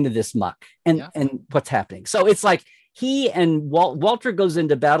Paramount into this muck and what's happening. So it's like he and Walter goes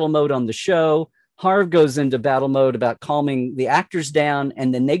into battle mode on the show. Harve goes into battle mode about calming the actors down,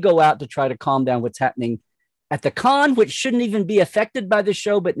 and then they go out to try to calm down what's happening at the con, which shouldn't even be affected by the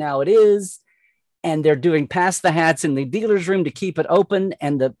show, but now it is. And they're doing pass the hats in the dealer's room to keep it open.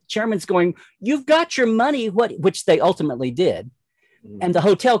 And the chairman's going, you've got your money, which they ultimately did. And the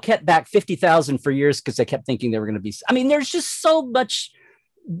hotel kept back $50,000 for years because they kept thinking they were going to be. I mean, there's just so much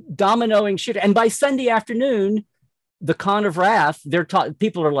dominoing shit. And by Sunday afternoon, the Con of Wrath,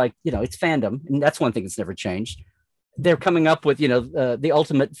 people are like, it's fandom. And that's one thing that's never changed. They're coming up with, the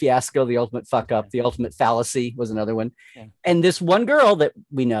ultimate fiasco, the ultimate fuck up, the ultimate fallacy was another one. Yeah. And this one girl that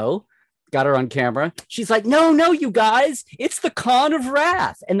we know, got her on camera, she's like, no, you guys, it's the Con of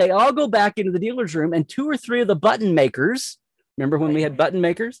Wrath. And they all go back into the dealer's room, and 2 or 3 of the button makers, remember when we had button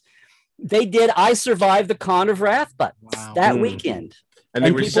makers? They did I Survived the Con of Wrath buttons that weekend. And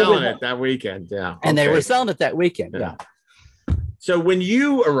they were selling it that weekend. Yeah. And they were selling it that weekend. Yeah. So when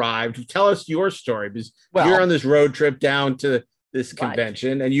you arrived, tell us your story, because you're on this road trip down to this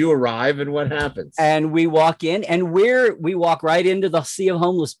convention, and you arrive, and what happens? And we walk in, and we walk right into the sea of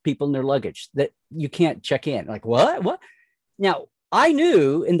homeless people in their luggage that you can't check in. Like, what? Now, I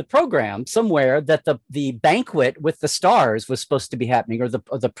knew in the program somewhere that the banquet with the stars was supposed to be happening, or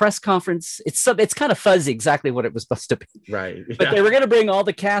the press conference. It's kind of fuzzy exactly what it was supposed to be. Right. But they were going to bring all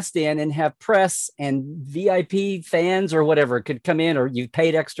the cast in and have press and VIP fans or whatever could come in, or you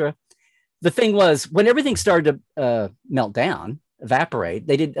paid extra. The thing was, when everything started to melt down, evaporate,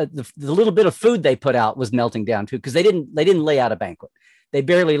 they did the little bit of food they put out was melting down too, because they didn't lay out a banquet. They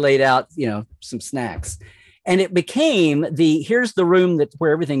barely laid out, some snacks. And it became here's the room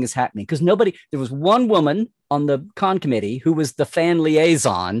where everything is happening. Because there was one woman on the con committee who was the fan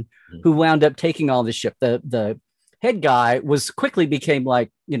liaison who wound up taking all this shit. The head guy quickly became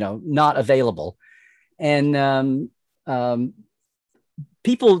not available. And the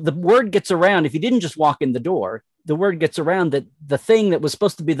word gets around, if you didn't just walk in the door, the word gets around that the thing that was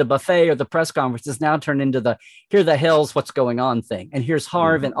supposed to be the buffet or the press conference is now turned into the here the hell's what's going on thing. And here's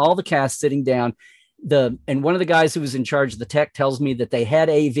Harv and all the cast sitting down. And one of the guys who was in charge of the tech tells me that they had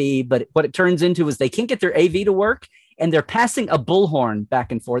AV, but what it turns into is they can't get their AV to work, and they're passing a bullhorn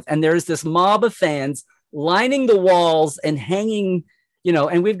back and forth. And there's this mob of fans lining the walls and hanging,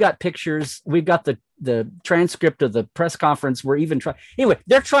 and we've got pictures. We've got the transcript of the press conference. We're even trying. Anyway,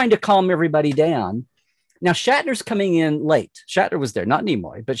 they're trying to calm everybody down. Now, Shatner's coming in late. Shatner was there, not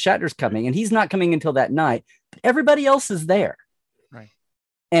Nimoy, but Shatner's coming, and he's not coming until that night. Everybody else is there. Right.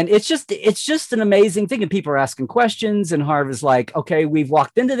 And it's just an amazing thing. And people are asking questions, and Harv is like, okay, we've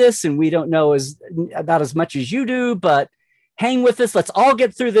walked into this and we don't know about as much as you do, but hang with us. Let's all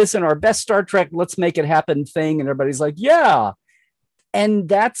get through this in our best Star Trek. Let's make it happen thing. And everybody's like, yeah. And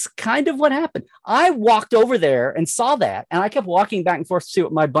that's kind of what happened. I walked over there and saw that. And I kept walking back and forth to see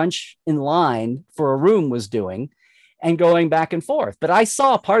what my bunch in line for a room was doing and going back and forth. But I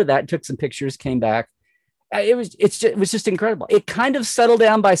saw part of that, took some pictures, came back. It was just incredible. It kind of settled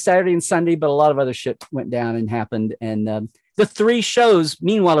down by Saturday and Sunday, but a lot of other shit went down and happened. And the 3 shows,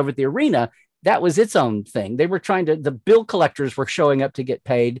 meanwhile, over at the arena, that was its own thing. They were the bill collectors were showing up to get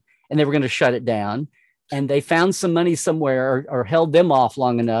paid, and they were going to shut it down. And they found some money somewhere or held them off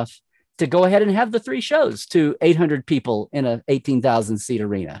long enough to go ahead and have the 3 shows to 800 people in a 18,000 seat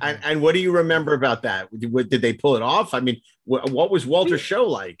arena. And what do you remember about that? Did they pull it off? I mean, what was Walter's show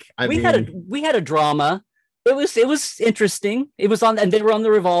like? We had a drama. It was interesting. It was and they were on the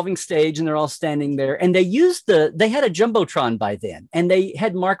revolving stage, and they're all standing there, and they had a Jumbotron by then, and they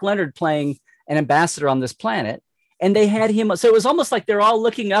had Mark Leonard playing an ambassador on this planet. And they had him. So it was almost like they're all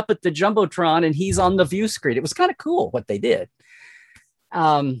looking up at the Jumbotron and he's on the view screen. It was kind of cool what they did.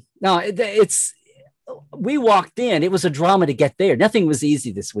 We walked in. It was a drama to get there. Nothing was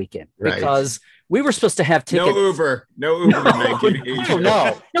easy this weekend because we were supposed to have tickets. No Uber.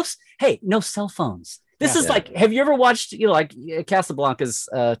 No. Hey, no cell phones. This is like, have you ever watched, like Casablanca's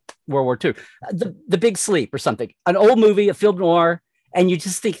World War II, the Big Sleep or something, an old movie, a film noir. And you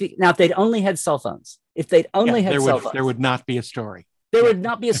just think now if they'd only had cell phones, there would not be a story. There would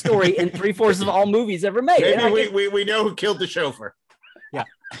not be a story in 3/4 of all movies ever made. Maybe we know who killed the chauffeur. Yeah.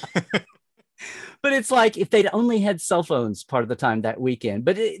 But it's like if they'd only had cell phones part of the time that weekend.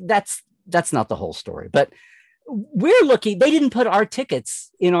 But that's not the whole story. But we're lucky they didn't put our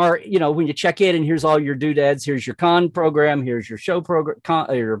tickets in our, when you check in and here's all your doodads, here's your con program, here's your show program,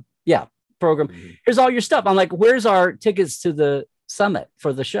 program. Mm-hmm. Here's all your stuff. I'm like, where's our tickets to the summit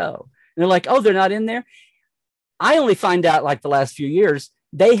for the show? And they're like, oh, they're not in there. I only find out like the last few years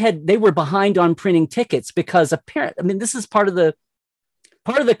they were behind on printing tickets because apparently, this is part of the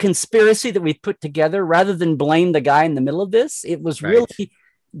conspiracy that we put together. Rather than blame the guy in the middle of this, it was really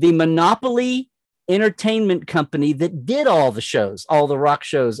the monopoly entertainment company that did all the shows, all the rock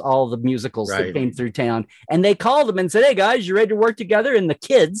shows, all the musicals that came through town. And they called them and said, hey guys, you ready to work together? And the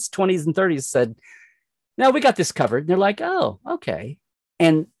kids, 20s and 30s, said, no, we got this covered. And they're like, oh, okay.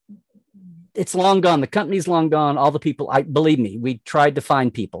 And it's long gone. The company's long gone. All the people, believe me, we tried to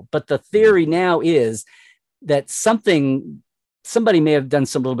find people. But the theory now is that somebody may have done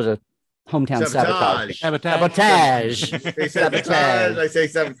some little bit of hometown sabotage. Sabotage. I say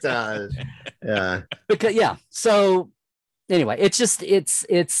sabotage. Yeah. So anyway,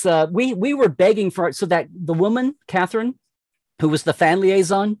 we were begging for it so that the woman, Catherine, who was the fan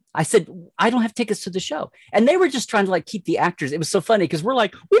liaison, I said, I don't have tickets to the show. And they were just trying to keep the actors. It was so funny because we're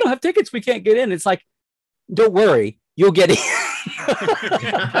like, we don't have tickets. We can't get in. It's like, don't worry, you'll get in.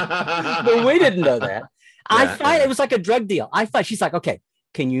 But we didn't know that. It was like a drug deal. She's like, okay,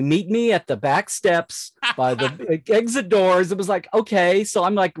 can you meet me at the back steps by the exit doors? It was like, okay. So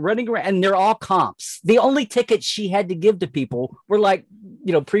I'm like running around and they're all comps. The only tickets she had to give to people were like,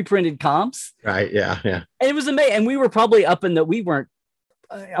 pre-printed comps. Right. Yeah. Yeah. And it was amazing. And we were probably we weren't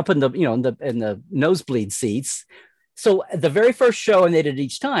up in the, in the nosebleed seats. So the very first show, and they did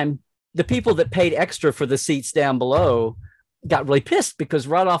each time, the people that paid extra for the seats down below got really pissed because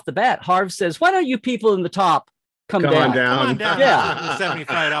right off the bat, Harv says, why don't you people in the top come down. Come on down. Yeah.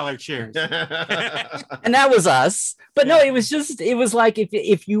 $75 chairs. And that was us. But no, it was like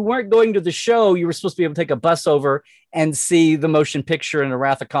if you weren't going to the show, you were supposed to be able to take a bus over and see the motion picture and a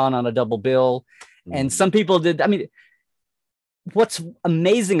Wrath of Khan on a double bill. Mm. And some people did. What's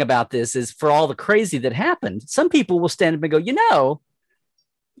amazing about this is for all the crazy that happened, some people will stand up and go,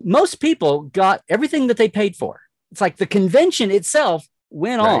 most people got everything that they paid for. It's like the convention itself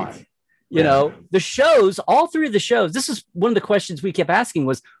went on. The shows, all 3 of the shows, this is one of the questions we kept asking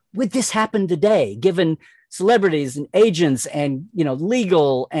was, would this happen today, given celebrities and agents and,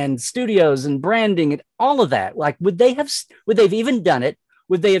 legal and studios and branding and all of that. Like, would they've even done it?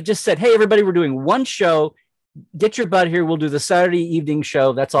 Would they have just said, hey, everybody, we're doing one show. Get your butt here. We'll do the Saturday evening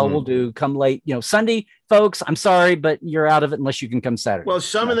show. That's all we'll do. Come late. Sunday, folks, I'm sorry, but you're out of it unless you can come Saturday. Well,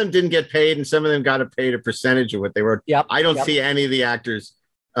 some of them didn't get paid and some of them got paid a percentage of what they were. Yep. I don't see any of the actors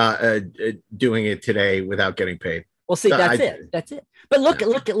doing it today without getting paid. Well, see, that's it. But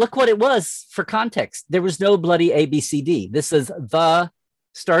look what it was for context. There was no bloody ABCD. This is the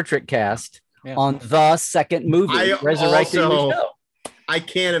Star Trek cast on the second movie, Resurrecting the Show. I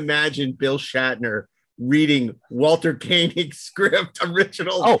can't imagine Bill Shatner reading Walter Koenig's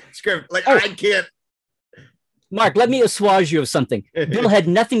original script. I can't. Mark, let me assuage you of something. Bill had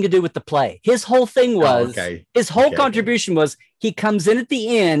nothing to do with the play. His whole thing was, his whole contribution was, he comes in at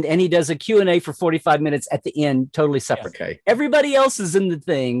the end and he does a Q&A for 45 minutes at the end, totally separate. Okay. Everybody else is in the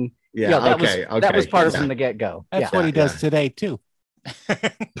thing. That was part of from the get-go. That's what he does today too.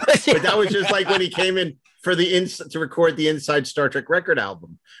 But that was just like when he came in for to record the Inside Star Trek record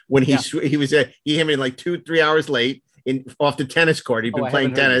album. When he came in like 2-3 hours late off the tennis court. He'd been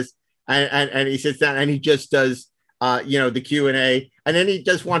playing tennis. And he sits down and he just does, the Q&A, and then he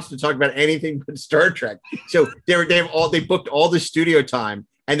just wants to talk about anything but Star Trek. So they booked all the studio time,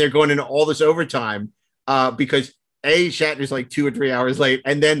 and they're going into all this overtime because Shatner's like 2 or 3 hours late,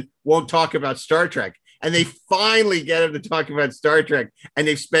 and then won't talk about Star Trek. And they finally get him to talk about Star Trek, and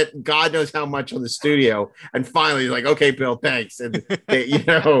they've spent God knows how much on the studio, and finally he's like, "Okay, Bill, thanks." And they,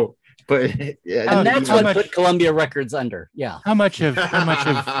 but and that's what put Columbia Records under. Yeah. How much of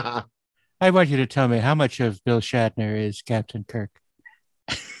I want you to tell me how much of Bill Shatner is Captain Kirk.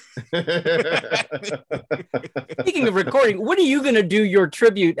 Speaking of recording, when are you going to do your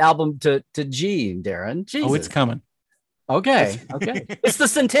tribute album to Gene, Darren? Jesus. Oh, it's coming. Okay. It's the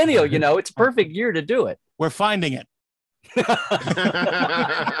centennial, it's a perfect year to do it. We're finding it.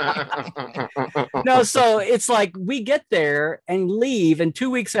 No, so it's like we get there and leave, and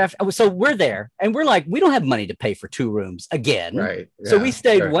 2 weeks after, so we're there and we're like, we don't have money to pay for 2 rooms again. Right. Yeah, so we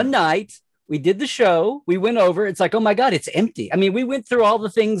stayed one night. We did the show. We went over. It's like, oh my God, it's empty. I mean, we went through all the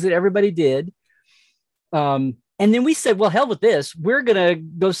things that everybody did. And then we said, well, hell with this. We're going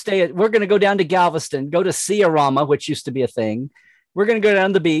to go down to Galveston, go to Sea-Rama, which used to be a thing. We're going to go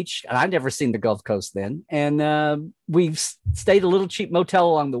down to the beach. And I'd never seen the Gulf Coast then. And we stayed a little cheap motel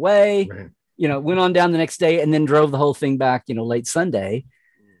along the way, went on down the next day and then drove the whole thing back, late Sunday.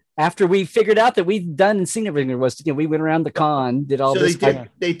 After we figured out that we'd done and seen everything there was, we went around the con, did all this.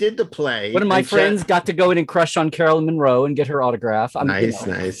 They did the play. One of my friends got to go in and crush on Carolyn Monroe and get her autograph.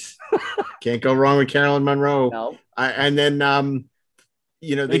 Nice. Can't go wrong with Carolyn Monroe. No. And then,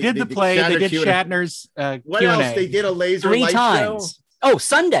 they did the play. They did Shatner's what Q&A. else? They did a laser 3 light times. show? Oh,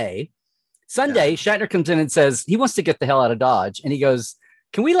 Sunday, Shatner comes in and says he wants to get the hell out of Dodge. And he goes,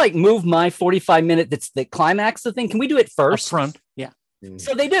 can we move my 45-minute, that's the climax of the thing? Can we do it first? Up front. Yeah.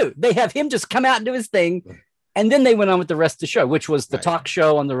 So they do. They have him just come out and do his thing. And then they went on with the rest of the show, which was the talk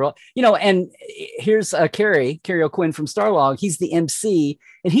show on the road. And here's Kerry O'Quinn from Starlog. He's the MC.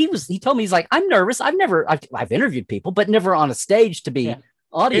 And he told me, he's like, I'm nervous. I've interviewed people, but never on a stage to be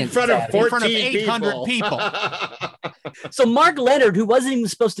audience. In front of 800 people. So Mark Leonard, who wasn't even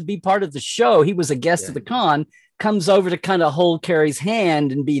supposed to be part of the show, he was a guest of the con, comes over to kind of hold Kerry's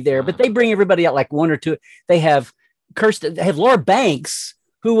hand and be there. But they bring everybody out like 1 or 2. They have Laura Banks,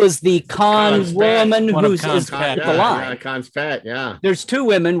 who was the con woman who's the line. Con's pet, yeah. There's 2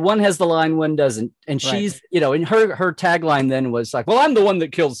 women. One has the line, one doesn't. And she's, and her tagline then was like, well, I'm the one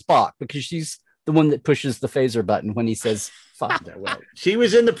that kills Spock, because she's the one that pushes the phaser button when he says fuck. She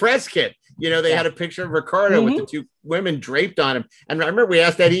was in the press kit. They had a picture of Ricardo with the 2 women draped on him. And I remember we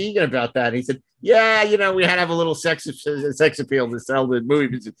asked Eddie Egan about that. And he said, yeah, we had to have a little sex appeal to sell the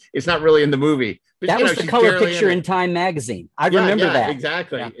movie. It's not really in the movie. But, that was the color picture in Time magazine. I remember that.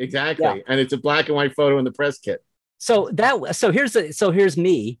 Exactly. Yeah. And it's a black and white photo in the press kit. So here's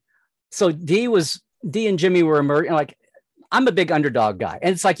me. So D and Jimmy were emerging. Like, I'm a big underdog guy.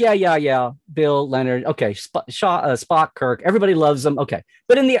 And it's like, yeah. Bill, Leonard. Okay. Spock, Kirk. Everybody loves them. Okay.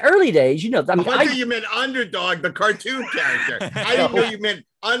 But in the early days, I thought you meant underdog, the cartoon character. I didn't know you meant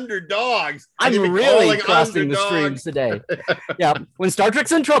underdogs. I'm really crossing the streams today. Yeah. When Star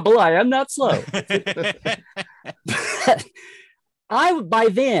Trek's in trouble, I am not slow. By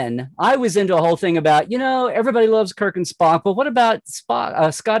then I was into a whole thing about, everybody loves Kirk and Spock, but what about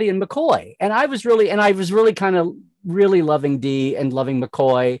Spock, Scotty and McCoy? And I was really kind of really loving D and loving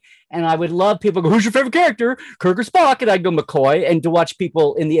McCoy. And I would love people go, who's your favorite character? Kirk or Spock? And I'd go McCoy, and to watch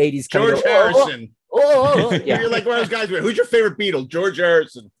people in the 80s. George Harrison. Yeah. You're like one of those guys. Who's your favorite Beatle? George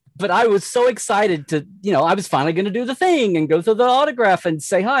Harrison. but I was so excited to, I was finally going to do the thing and go through the autograph and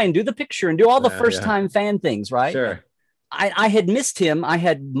say hi and do the picture and do all the first time fan things. Right. Sure. I had missed him. I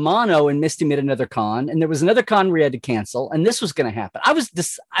had mono and missed him at another con, and there was another con we had to cancel, and this was going to happen.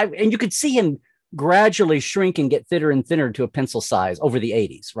 And you could see him gradually shrink and get thinner and thinner to a pencil size over the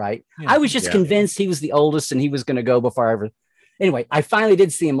 80s, right? Yeah. I was just convinced he was the oldest and he was going to go before I ever. Anyway, I finally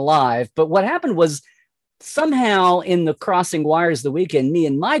did see him live, but what happened was somehow in the Crossing Wires the weekend, me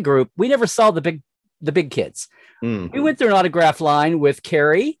and my group, we never saw the big kids. Mm-hmm. We went through an autograph line with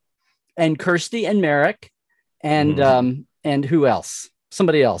Carrie and Kirsty and Merrick. And who else?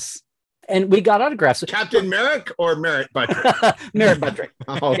 Somebody else. And we got autographs. Captain Merrick or Merritt Buttrick? Merritt Buttrick.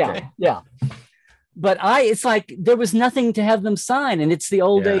 Okay. Yeah. But it's like there was nothing to have them sign. And it's the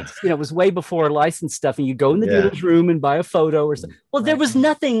old days, it was way before license stuff. And you go in the dealer's room and buy a photo or something. Well, there was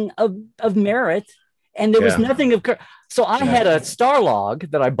nothing of Merritt, and there was nothing of. So I had a star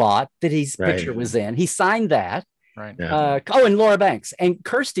log that I bought that his picture was in. He signed that. Right. Yeah. And Laura Banks and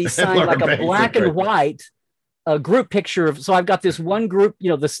Kirsty signed like a black and white. A group picture of, so I've got this one group,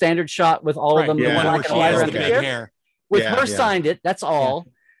 the standard shot with all of them, the one where she has the big hair. With her signed it, that's all.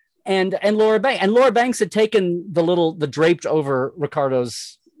 And Laura Banks had taken the draped over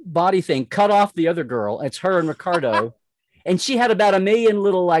Ricardo's body thing, cut off the other girl. It's her and Ricardo. And she had about 1 million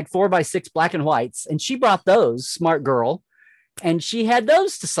little like 4x6 black and whites. And she brought those, smart girl. And she had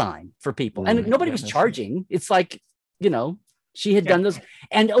those to sign for people. And nobody was charging. It's like, she had done those.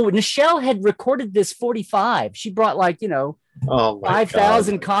 And Nichelle had recorded this 45. She brought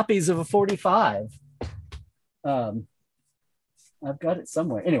 5,000 copies of a 45. I've got it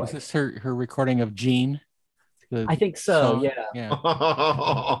somewhere. Anyway. Was this her recording of Gene? I think so. Song?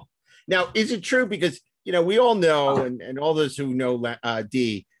 Yeah. Now, is it true? Because, we all know, and all those who know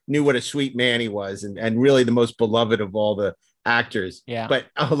Dee knew what a sweet man he was, and really the most beloved of all the actors. Yeah. But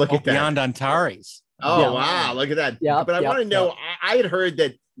look at that. Beyond Antares. Oh, wow. Look at that. Yeah, but I want to know, I had heard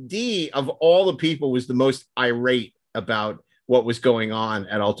that Dee, of all the people, was the most irate about what was going on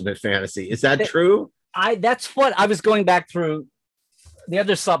at Ultimate Fantasy. Is that true? That's what I was going back through. The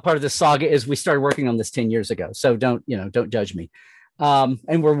other part of the saga is we started working on this 10 years ago. So don't judge me.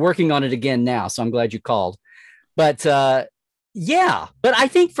 And we're working on it again now. So I'm glad you called. But but I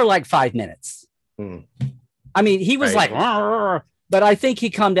think for like 5 minutes. I mean, he was like, but I think he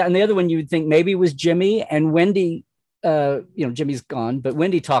calmed down. And the other one you would think maybe was Jimmy and Wendy. Jimmy's gone, but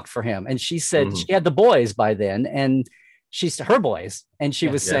Wendy talked for him. And she said she had the boys by then. And she's her boys. And she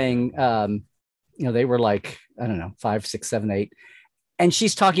was saying, they were like, I don't know, 5, 6, 7, 8. And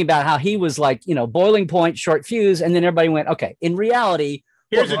she's talking about how he was like, boiling point, short fuse. And then everybody went, okay, in reality,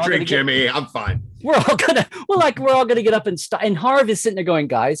 here's a drink, Jimmy. I'm fine. We're all gonna get up and stop. And Harv is sitting there going,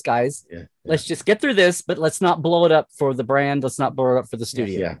 guys, let's just get through this, but let's not blow it up for the brand. Let's not blow it up for the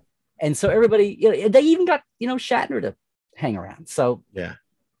studio. Yeah. And so everybody, they even got, Shatner to hang around. So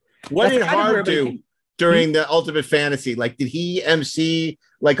what did Harv do during the Ultimate Fantasy? Like, did he MC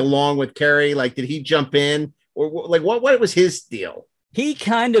along with Kerry? Like, did he jump in, or what was his deal? He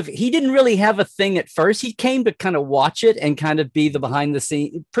didn't really have a thing at first. He came to kind of watch it and kind of be the behind the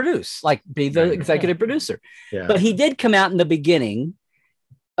scene be the executive producer. Yeah. But he did come out in the beginning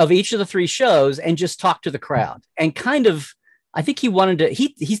of each of the 3 shows and just talk to the crowd and kind of, I think he wanted to,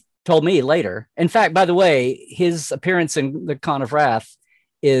 he told me later. In fact, by the way, his appearance in the Con of Wrath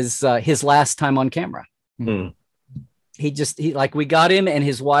is his last time on camera. Mm. We got him and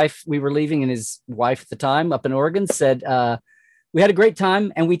his wife, we were leaving, and his wife at the time up in Oregon said, we had a great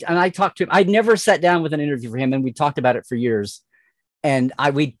time, and I talked to him. I'd never sat down with an interview for him, and we talked about it for years. And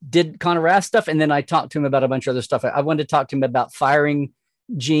we did Con of Wrath stuff, and then I talked to him about a bunch of other stuff. I wanted to talk to him about firing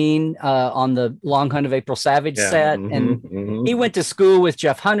Gene on the Long Hunt of April Savage set, and he went to school with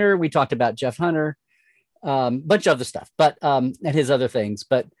Jeff Hunter. We talked about Jeff Hunter, bunch of other stuff, but and his other things.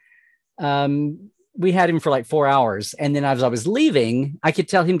 But we had him for like 4 hours. And then as I was leaving, I could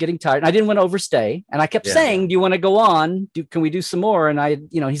tell him getting tired. And I didn't want to overstay. And I kept saying, do you want to go on? Can we do some more? And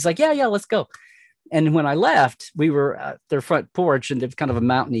he's like, yeah, let's go. And when I left, we were at their front porch, and it's kind of a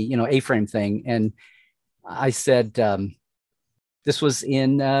mountainy, A-frame thing. And I said, this was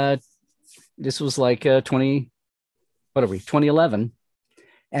like 2011.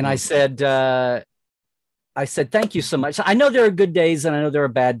 And I said, thank you so much. I know there are good days and I know there are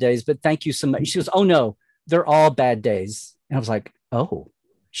bad days, but thank you so much. She goes, oh no, they're all bad days. And I was like, oh.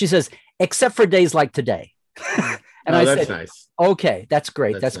 She says, except for days like today. And I said, nice. Okay, that's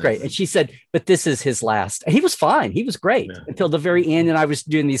great. That's great. And she said, but this is his last. And he was fine. He was great until the very end. And I was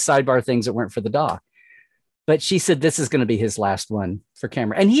doing these sidebar things that weren't for the doc. But she said this is going to be his last one for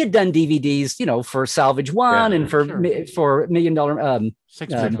camera. And he had done DVDs, you know, for Salvage One and for $1 million,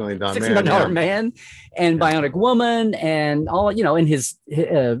 $6 million Man and Bionic Woman and all, you know, and his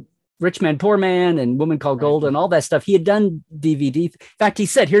Rich Man, Poor Man and Woman Called Gold and all that stuff. He had done DVD. In fact, he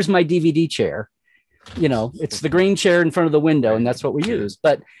said, here's my DVD chair. You know, it's the green chair in front of the window, and that's what we use.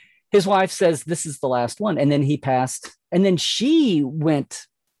 But his wife says this is the last one. And then he passed. And then she went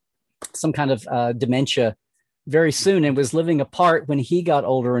some kind of dementia very soon and was living apart when he got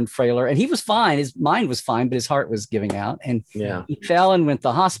older and frailer. And he was fine. His mind was fine, but his heart was giving out. And he fell and went to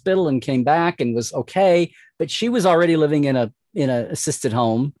the hospital and came back and was okay. But she was already living in a assisted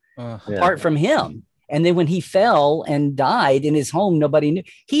home apart from him. And then when he fell and died in his home, nobody knew.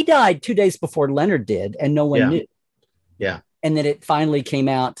 He died 2 days before Leonard did, and no one knew. Yeah. And then it finally came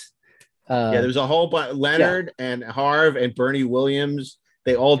out. There was a whole bunch. Leonard and Harv and Bernie Williams.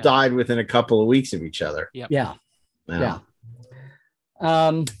 They all died within a couple of weeks of each other. Yeah. But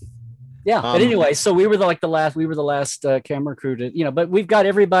anyway, so we were the last camera crew to, you know, but we've got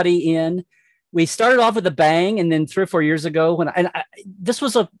everybody in. We started off with a bang, and then 3 or 4 years ago this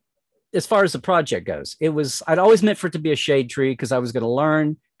was as far as the project goes, I'd always meant for it to be a shade tree because I was going to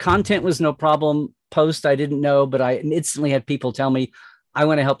learn. Content was no problem. Post, I didn't know, but I instantly had people tell me, I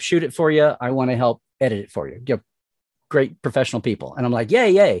want to help shoot it for you. I want to help edit it for you. You're great professional people. And I'm like,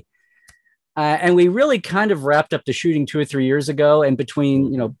 yay. And we really kind of wrapped up the shooting 2 or 3 years ago. And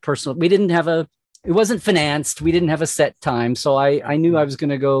between, you know, personal, it wasn't financed. We didn't have a set time. So I knew I was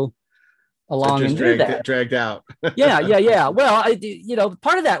going to go along and do that. Dragged out. Yeah. Well, you know,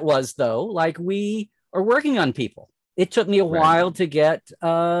 part of that was though, like we are working on people. It took me a while to get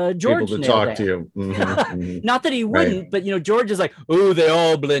George people to talk to you. Not that he wouldn't, but you know, George is like, oh, they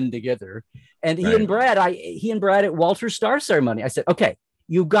all blend together. And he and Brad at Walter's Star Ceremony, I said, okay,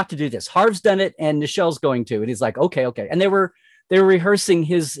 you've got to do this. Harv's done it, and Nichelle's going to. And he's like, okay. And they were rehearsing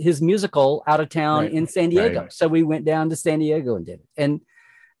his musical out of town in San Diego. So we went down to San Diego and did it.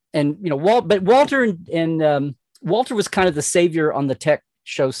 And you know, Walter and Walter was kind of the savior on the tech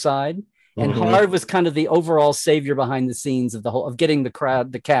show side. And Harv was kind of the overall savior behind the scenes of getting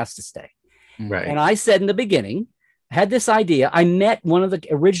the cast to stay. Right. And I said in the beginning, I had this idea. I met one of the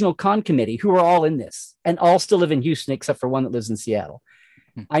original con committee who were all in this and all still live in Houston, except for one that lives in Seattle.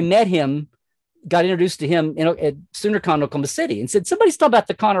 I met him, got introduced to him, you know, at SoonerCon Oklahoma City, and said, somebody's talking about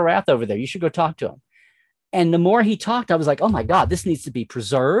the Con of Wrath over there. You should go talk to him. And the more he talked, I was like, oh my God, this needs to be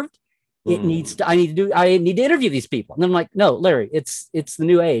preserved. I need to interview these people. And I'm like, no, Larry, it's the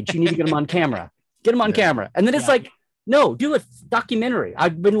new age. You need to get them on camera. Get them on camera. And then it's like, no, do a documentary.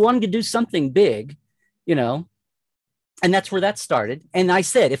 I've been wanting to do something big, you know, and that's where that started. And I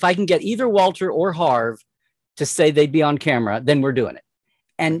said, if I can get either Walter or Harv to say they'd be on camera, then we're doing it.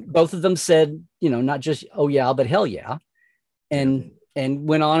 And both of them said, you know, not just, oh yeah, but hell yeah. And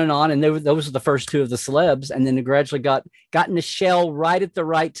went on. And those were the first two of the celebs. And then it gradually got Nichelle right at the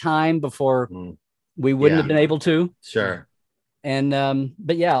right time before we wouldn't have been able to. Sure. And,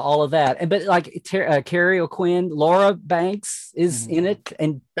 but yeah, all of that. But like Carrie O'Quinn, Laura Banks is in it.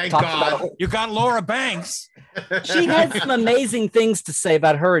 And thank God you got Laura Banks. She had some amazing things to say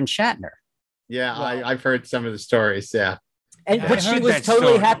about her and Shatner. Yeah. Well, I've heard some of the stories. Yeah. But she was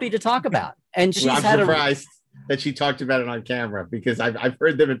totally happy to talk about. And she's I'm surprised that she talked about it on camera because I've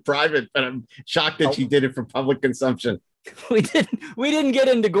heard them in private, but I'm shocked that she did it for public consumption. We didn't get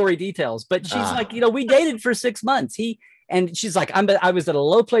into gory details, but she's like, you know, we dated for 6 months. And she's like, I was at a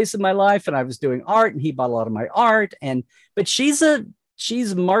low place in my life and I was doing art and he bought a lot of my art. But she's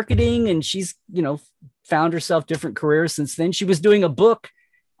marketing and she's, you know, found herself different careers since then. She was doing a book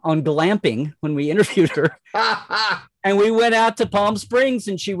on glamping when we interviewed her. And we went out to Palm Springs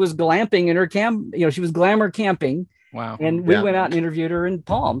and she was glamping in her she was glamour camping. Wow. And we went out and interviewed her in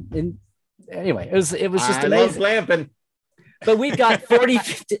Palm. And anyway, it was just amazing. I love glamping. But we've got 40,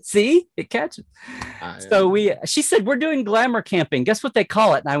 50, see, it catches. So she said, we're doing glamour camping. Guess what they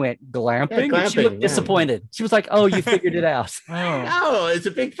call it? And I went, glamping? Yeah, glamping, and she looked disappointed. She was like, oh, you figured it out. No, it's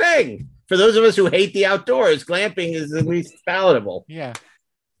a big thing. For those of us who hate the outdoors, glamping is at least palatable. Yeah.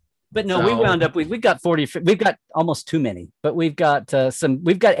 But no, we wound up, we've got 40, we've got almost too many, but we've got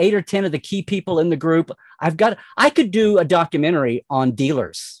 8 or 10 of the key people in the group. I could do a documentary on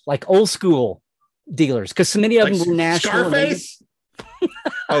dealers, like old school dealers, because so many of them were national. Scarface?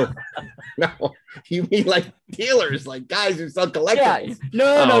 Oh, no, you mean like dealers, like guys who sell collectibles?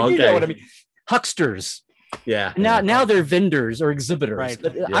 Yeah, no, you know what I mean. Hucksters. Yeah. Now they're vendors or exhibitors. Right.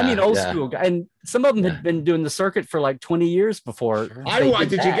 But I mean, old school guys. And some of them had been doing the circuit for like 20 years before. Sure.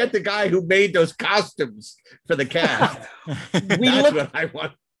 Did you get the guy who made those costumes for the cast? What I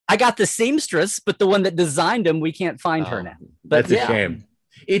want. I got the seamstress, but the one that designed them, we can't find her now. But that's a shame.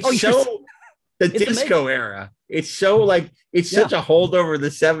 It's the it's disco amazing. era. It's so like it's such a holdover of the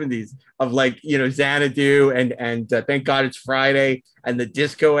 70s of like, you know, Xanadu and Thank God It's Friday and the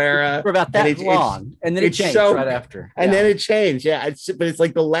disco era For about that long, and then it changed right after. And then it changed. Yeah, but it's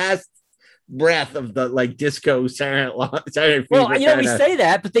like the last breath of the like disco Saturday well, you know, we say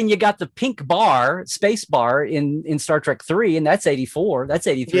that, but then you got the pink bar, space bar in Star Trek 3, and that's 84. That's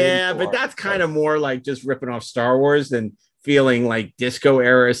 83. Yeah, 84. but that's kind of more like just ripping off Star Wars than feeling like disco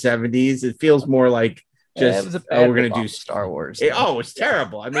era 70s. It feels more like just we're gonna do Star Wars. It's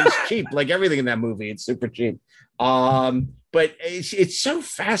terrible. I mean, it's cheap, like everything in that movie. It's super cheap. But it's so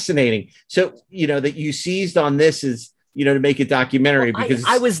fascinating. So you know that you seized on this is, you know, to make a documentary because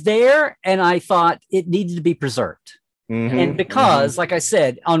I was there and I thought it needed to be preserved. And because, like I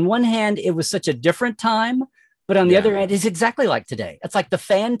said, on one hand, it was such a different time, but on the other hand, it's exactly like today. It's like the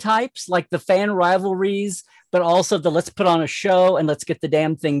fan types, like the fan rivalries, but also the let's put on a show and let's get the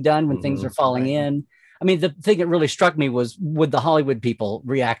damn thing done when things are falling in. I mean, the thing that really struck me was, would the Hollywood people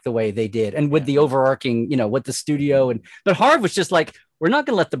react the way they did? And with the overarching, you know, with the studio. But Harv was just like, we're not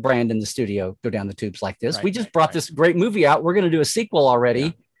going to let the brand in the studio go down the tubes like this. We just brought this great movie out. We're going to do a sequel already.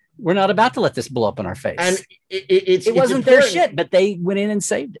 Yeah. We're not about to let this blow up in our face. And it wasn't their shit, but they went in and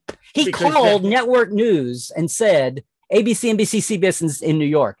saved it. He called network news and said, ABC, NBC, CBS in New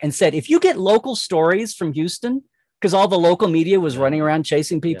York, and said, if you get local stories from Houston, because all the local media was running around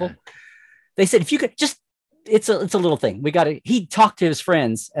chasing people, they said, if you could just, it's a little thing. We got to, he talked to his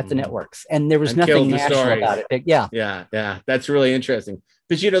friends at the networks and there was nothing national about it. Yeah. That's really interesting.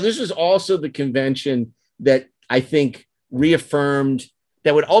 But, you know, this was also the convention that I think reaffirmed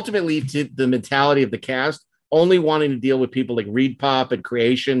that would ultimately lead to the mentality of the cast only wanting to deal with people like Reed Pop and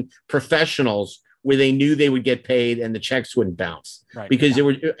Creation, professionals, where they knew they would get paid and the checks wouldn't bounce. Because there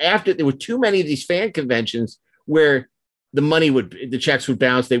were too many of these fan conventions where the checks would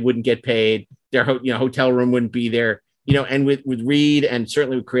bounce, they wouldn't get paid, their hotel room wouldn't be there, you know. And with Reed and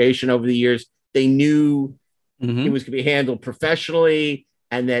certainly with Creation over the years, they knew it was going to be handled professionally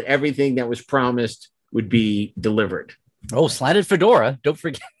and that everything that was promised would be delivered. Oh, slanted fedora! Don't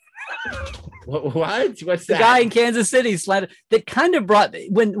forget. What? What's that? The guy in Kansas City slanted that kind of brought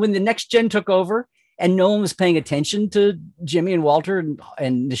when the next gen took over and no one was paying attention to Jimmy and Walter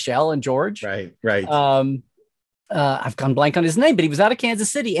and Nichelle and George. Right. I've gone blank on his name, but he was out of Kansas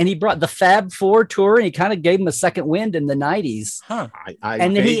City and he brought the Fab Four tour and he kind of gave him a second wind in the 90s.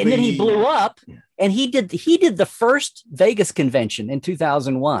 And then he blew up and he did the first Vegas convention in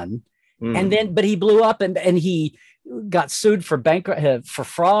 2001. But he blew up and he got sued for for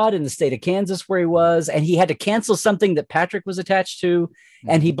fraud in the state of Kansas where he was, and he had to cancel something that Patrick was attached to,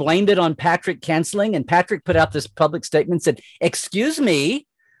 and he blamed it on Patrick canceling, and Patrick put out this public statement and said, "Excuse me,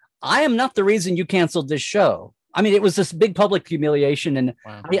 I am not the reason you canceled this show." I mean, it was this big public humiliation, and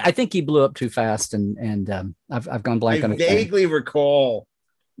I think he blew up too fast, and I've gone blank on it. I vaguely recall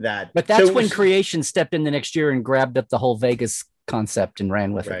that. But that's when Creation stepped in the next year and grabbed up the whole Vegas concept and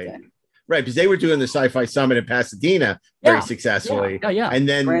ran with it then. Right, because they were doing the Sci-Fi Summit in Pasadena very successfully, and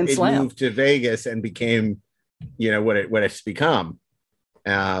then it moved to Vegas and became, you know, what it's become,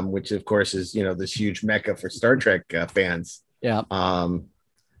 which of course is, you know, this huge mecca for Star Trek fans. I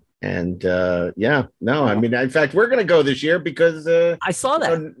mean, in fact, we're going to go this year because I saw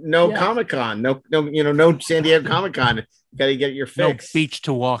that no Comic-Con, no San Diego Comic-Con. Got to get your fix. No beach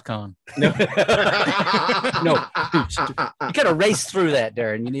to walk on. No, no. You got to race through that,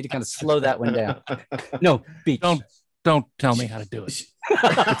 Darren. You need to kind of slow that one down. No beach. Don't tell me how to do it.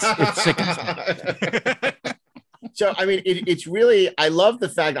 It's sickening. So, I mean, it's really. I love the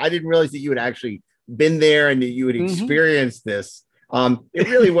fact I didn't realize that you had actually been there and that you had experienced this. It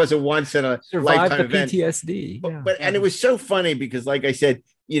really was a once in a lifetime event. PTSD. And it was so funny because, like I said,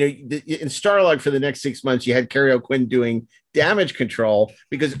 you know, in Starlog for the next 6 months, you had Carrie O'Quinn doing damage control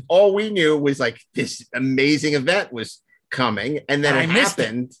because all we knew was like this amazing event was coming, and then it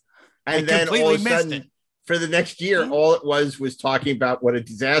happened, and then all of a sudden, for the next year, all it was talking about what a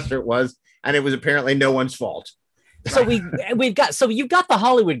disaster it was, and it was apparently no one's fault. So you've got the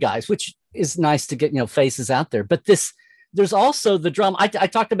Hollywood guys, which is nice to get, you know, faces out there, but there's also the drama. I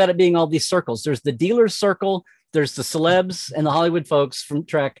talked about it being all these circles. There's the dealers circle. There's the celebs and the Hollywood folks from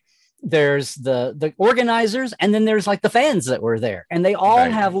Trek. There's the organizers, and then there's like the fans that were there, and they all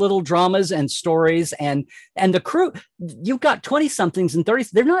have little dramas and stories. And the crew, you've got 20 somethings and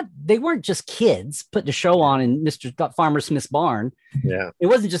 30s. They weren't just kids putting a show on in Mr. Farmer Smith's barn. Yeah, it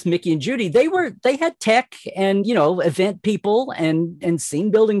wasn't just Mickey and Judy. They had tech and, you know, event people and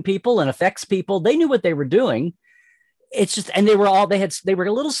scene building people and effects people. They knew what they were doing. it's just, and they were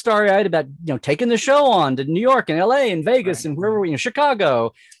a little starry-eyed about, taking the show on to New York and LA and Vegas and wherever,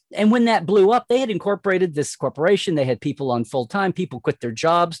 Chicago. And when that blew up, they had incorporated this corporation. They had people on full-time. People quit their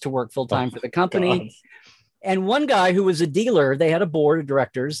jobs to work full-time for the company. God. And one guy who was a dealer, they had a board of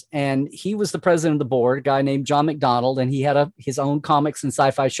directors, and he was the president of the board, a guy named John McDonald, and he had his own comics and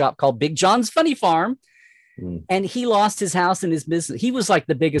sci-fi shop called Big John's Funny Farm. And he lost his house and his business. He was like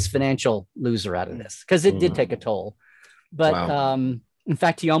the biggest financial loser out of this because it did take a toll. But in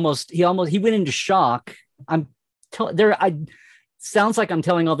fact, he went into shock. Sounds like I'm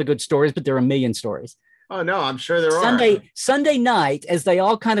telling all the good stories, but there are a million stories. Oh no, I'm sure there are. Sunday night, as they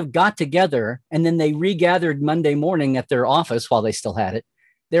all kind of got together, and then they regathered Monday morning at their office while they still had it.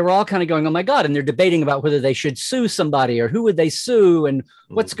 They were all kind of going, "Oh my God!" And they're debating about whether they should sue somebody or who would they sue, and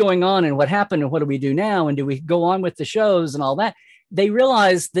what's going on, and what happened, and what do we do now, and do we go on with the shows and all that. They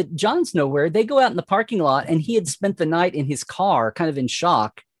realized that John's nowhere. They go out in the parking lot, and he had spent the night in his car, kind of in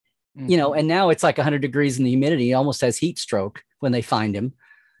shock, and now it's like 100 degrees in the humidity. He almost has heat stroke when they find him.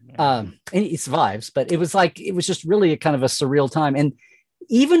 And he survives, but it was just really a kind of a surreal time. And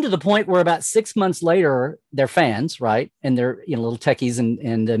even to the point where about 6 months later, they're fans, right? And they're, little techies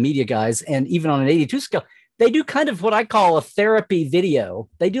and media guys. And even on an 82 scale, they do kind of what I call a therapy video.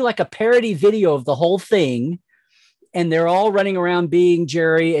 They do like a parody video of the whole thing. And they're all running around being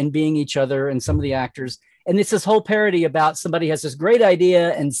Jerry and being each other and some of the actors. And it's this whole parody about somebody has this great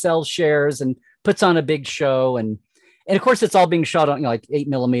idea and sells shares and puts on a big show. And of course, it's all being shot on like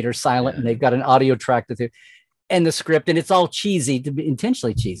 8mm silent, and they've got an audio track and the script, and it's all cheesy, to be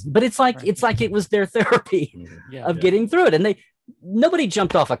intentionally cheesy. But it's like it was their therapy of getting through it. And nobody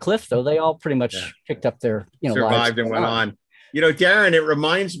jumped off a cliff, though. They all pretty much picked up their survived lives and went on. Darren, it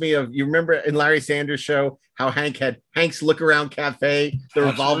reminds me of, you remember in Larry Sanders' show how Hank had Hank's Look Around Cafe, the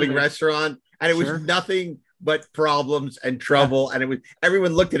revolving restaurant, and it was nothing but problems and trouble. And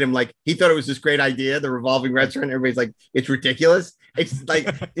everyone looked at him like he thought it was this great idea, the revolving restaurant. Everybody's like, it's ridiculous. It's like,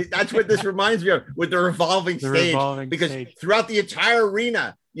 that's what this reminds me of with the revolving stage. Throughout the entire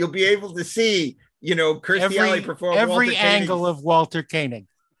arena, you'll be able to see, Kirstie Alley perform every angle of Walter Koenig.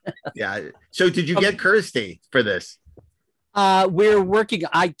 Yeah. So did you get Kirstie for this? We're working.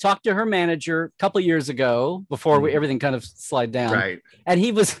 I talked to her manager a couple of years ago before everything kind of slid down. Right. And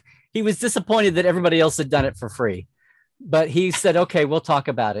he was disappointed that everybody else had done it for free, but he said, "Okay, we'll talk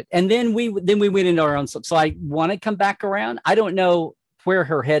about it." And then we went into our own stuff. So I want to come back around. I don't know where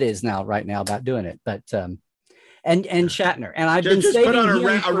her head is right now about doing it, but and Shatner, and I've been just put on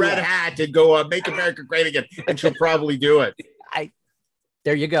a red hat and go Make America Great Again, and she'll probably do it.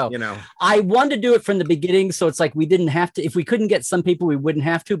 There you go. I wanted to do it from the beginning, so it's like we didn't have to. If we couldn't get some people, we wouldn't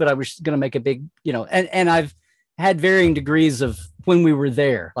have to. But I was going to make a big, and I've had varying degrees of when we were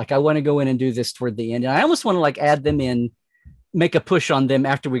there. Like I want to go in and do this toward the end, and I almost want to add them in, make a push on them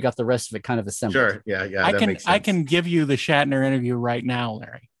after we got the rest of it kind of assembled. Sure, yeah. I can give you the Shatner interview right now,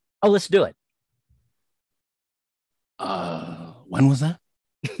 Larry. Oh, let's do it. When was that?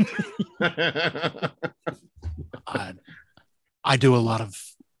 I do a lot of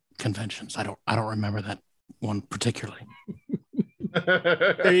conventions. I don't remember that one particularly.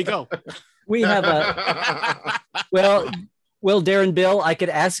 There you go. We have well, Darren Bill, I could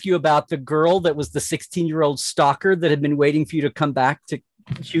ask you about the girl that was the 16-year-old stalker that had been waiting for you to come back to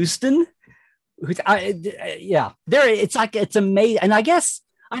Houston. It's amazing. And I guess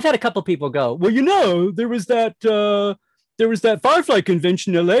I've had a couple of people go, well, there was that Firefly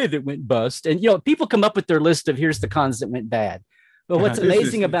convention in LA that went bust. And, people come up with their list of here's the cons that went bad. But what's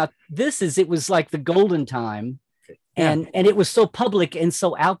amazing about this is it was like the golden time. And it was so public and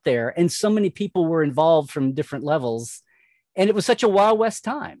so out there, and so many people were involved from different levels, and it was such a Wild West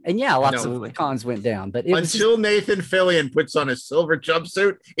time. And lots of cons went down, but until Nathan Fillion puts on a silver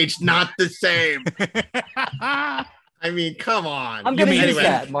jumpsuit, it's not the same. I mean, come on. I'm going to use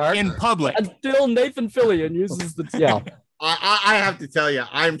that, Mark, in public. Until Nathan Fillion uses the I have to tell you,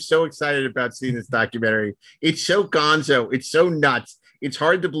 I'm so excited about seeing this documentary. It's so gonzo. It's so nuts. It's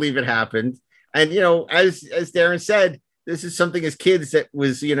hard to believe it happened. And, as Darren said, this is something as kids that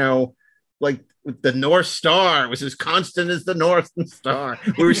was, like the North Star was as constant as the North Star.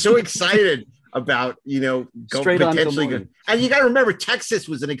 We were so excited about, potentially. And you got to remember, Texas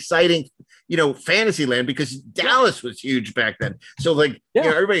was an exciting, fantasy land because Dallas was huge back then. So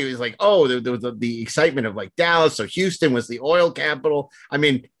everybody was like, oh, there was the excitement of Dallas. So Houston was the oil capital. I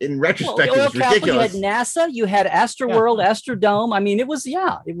mean, in retrospect, it was ridiculous. You had NASA, you had Astroworld, Astrodome. I mean, it was.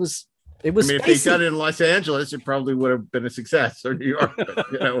 If they'd done it in Los Angeles, it probably would have been a success, or New York.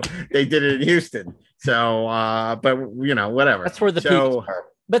 But, they did it in Houston. So, but whatever. That's where the people are.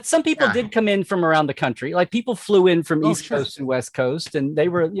 But some people Yeah. did come in from around the country. Like people flew in from Oh, East sure. Coast and West Coast, and they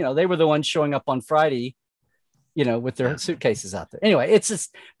were the ones showing up on Friday, with their suitcases out there. Anyway, it's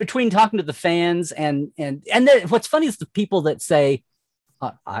just between talking to the fans and then what's funny is the people that say,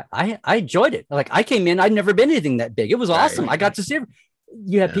 I enjoyed it. Like I came in, I'd never been anything that big. It was awesome. I got to see.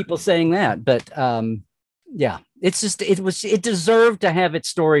 You have people saying that, but it's just it deserved to have its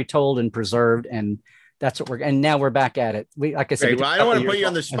story told and preserved, and that's what and now we're back at it. Like I said, Great. Well, I don't want to put you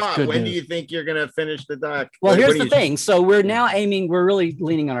on the That's spot. good When do news. you think you're going to finish the doc? Well, What here's do the you- thing. So we're now we're really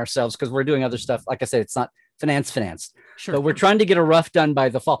leaning on ourselves because we're doing other stuff. Like I said, it's not financed, Sure. but we're trying to get a rough done by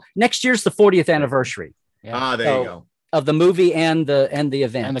the fall. Next year's the 40th anniversary There So- you go. of the movie and the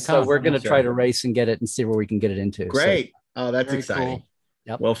event. And the so we're going to con. try to race and get it and see where we can get it into. So- Great. Oh, that's Very exciting. cool.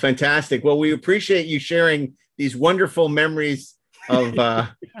 Yep. Well, fantastic. Well, we appreciate you sharing these wonderful memories of the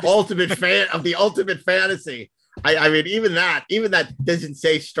ultimate fantasy. I mean, even that doesn't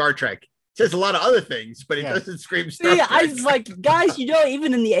say Star Trek. It says a lot of other things, but it Yeah. doesn't scream Star See, Trek. I was like, guys,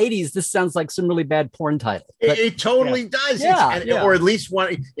 even in the 80s, this sounds like some really bad porn title. But It totally does. Yeah, yeah. Or at least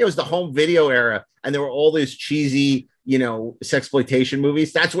one. It was the home video era, and there were all these cheesy, sexploitation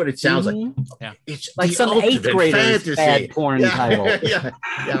movies. That's what it sounds like. Mhm. It's Like the some eighth ultimate grader's fantasy. bad porn title. Or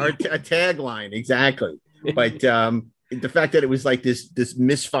a tagline, exactly. But the fact that it was like this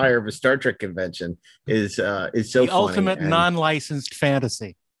misfire of a Star Trek convention is so The funny. ultimate And- non-licensed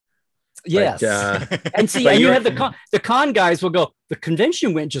fantasy. Yes. And see, but and you you're- have the con guys will go, the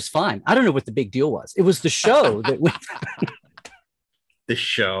convention went just fine. I don't know what the big deal was. It was the show that went. the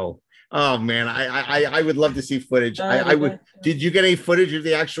show. Oh man, I would love to see footage. I would. Did you get any footage of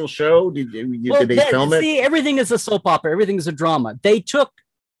the actual show? Did they film it? See, everything is a soap opera. Everything is a drama. They took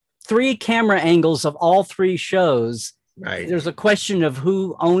 3 camera angles of all 3 shows. Right. There's a question of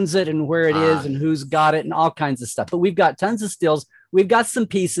who owns it and where it is Ah. and who's got it and all kinds of stuff. But we've got tons of stills. We've got some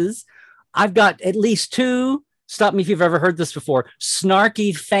pieces. I've got at least 2. Stop me if you've ever heard this before.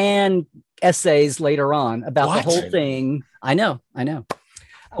 Snarky fan essays later on about What? the whole thing. I know.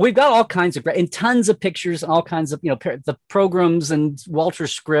 We've got all kinds of great and tons of pictures and all kinds of, the programs and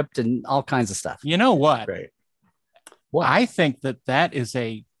Walter's script and all kinds of stuff. You know what? Right. What? I think that is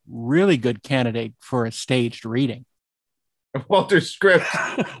a really good candidate for a staged reading. Walter's script.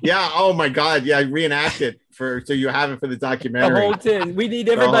 Yeah. Oh my God. Yeah. Reenact it so you have it for the The documentary. whole thing. We need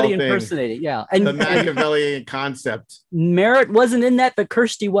everybody whole thing. impersonating. Yeah. And, The and Machiavellian concept. Merritt wasn't in that, but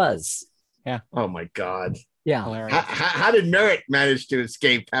Kirsty was. Oh my God. Yeah. Hilarious. How did Merritt manage to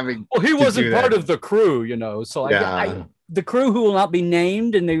escape having? Well, he to wasn't do part that? of the crew, So Yeah. the crew who will not be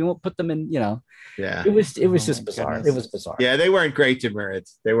named, and they won't put them in. Yeah. It was Oh just my bizarre. goodness. It was bizarre. Yeah. They weren't great to Merritt.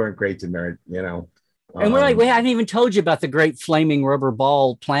 And we're like, we haven't even told you about the great flaming rubber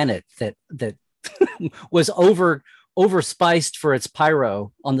ball planet that was overspiced for its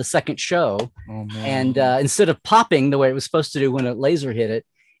pyro on the second show. Oh, man. And instead of popping the way it was supposed to do when a laser hit it,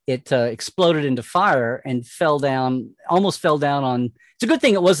 it exploded into fire and almost fell down on. It's a good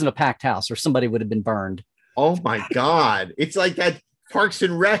thing it wasn't a packed house or somebody would have been burned. Oh my God. It's like that Parks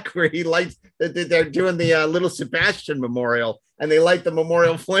and Rec where he lights, they're doing the little Sebastian memorial and they light the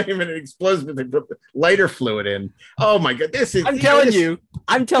memorial flame and it explodes, but they put the lighter fluid in. Oh my God. I'm telling you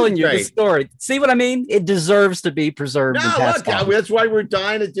the Right. story. See what I mean? It deserves to be preserved. and No, passed look, on. that's why we're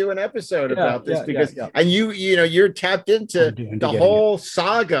dying to do an episode Yeah, about this yeah, because, yeah. and you're tapped into I'm doing the together. whole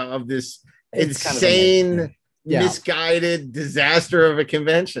saga of this It's kind of insane, amazing. Yeah. misguided disaster of a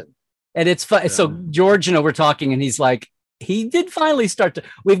convention. And it's fun. So George, we're talking, and he's like, he did finally start to.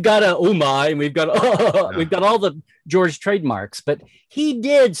 We've got a oh my, and we've got we've got all the George trademarks, but he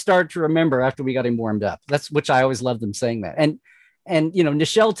did start to remember after we got him warmed up. That's which I always loved them saying that. And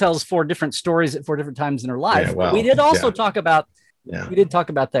Nichelle tells 4 different stories at 4 different times in her life. Yeah, well, we did also yeah. talk about. Yeah. We did talk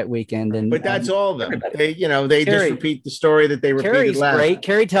about that weekend, and But that's all of them. everybody. They Carrie- just repeat the story that they repeated Carrie's last. great.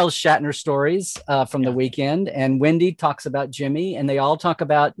 Carrie tells Shatner stories from the Yeah. weekend, and Wendy talks about Jimmy, and they all talk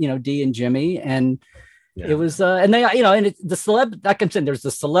about Dee and Jimmy, and Yeah. it was and they and it's the celeb. Like I'm saying, there's the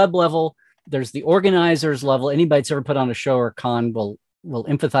celeb level, there's the organizers level. Anybody that's ever put on a show or con will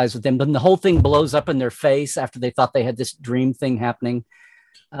empathize with them. But then the whole thing blows up in their face after they thought they had this dream thing happening,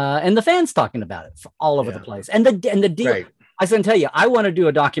 and the fans talking about it all over Yeah. the place. And the deal. Right. I was going to tell you, I want to do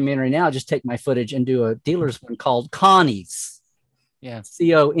a documentary now. Just take my footage and do a dealer's one called Connie's. Yeah.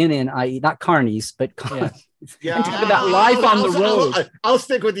 Connie, not Carnies, but Connie. Yeah. And talk about life on the road. I'll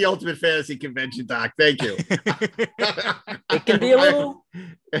stick with the Ultimate Fantasy Convention, Doc. Thank you. It can be a little.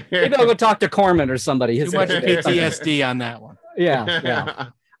 Maybe I'll go talk to Corman or somebody. Too much PTSD on that one. Yeah, yeah.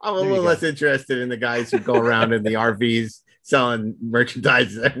 I'm a There you little go. less interested in the guys who go around in the RVs selling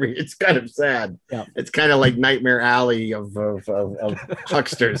merchandise. It's kind of sad. Yeah. It's kind of like Nightmare Alley of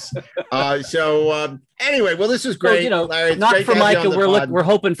hucksters. Anyway, well, this was great. Well, Larry, it's not great for to have you Micah. on the pod. We're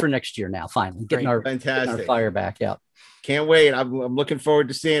hoping for next year now. Finally, getting our Fantastic. fire back. Yeah. Can't wait. I'm looking forward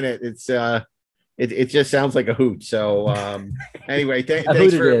to seeing it. It's it just sounds like a hoot. So anyway,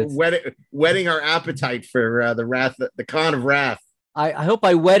 thanks for whetting our appetite for the Con of Wrath. I hope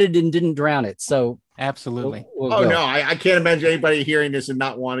I wetted and didn't drown it. So absolutely. we'll Oh go. no, I can't imagine anybody hearing this and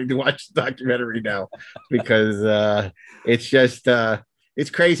not wanting to watch the documentary now, because it's just it's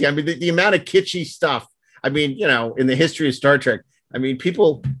crazy. I mean, the amount of kitschy stuff. I mean, in the history of Star Trek, I mean,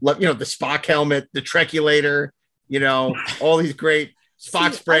 people love the Spock helmet, the Trekulator, all these great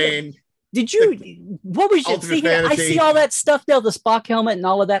Spock's brain. Did you? What was your? See, I see all that stuff now, the Spock helmet and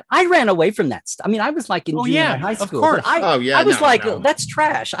all of that. I ran away from that stuff. I mean, I was like in junior high school. Of course. I was that's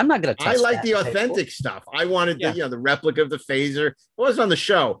trash. I'm not going to touch that. I like the authentic stuff. I wanted the replica of the phaser. It wasn't on the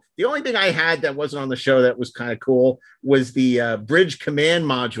show. The only thing I had that wasn't on the show that was kind of cool was the bridge command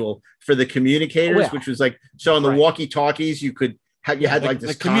module for the communicators, which was like, so on the walkie-talkies, you could have, you had like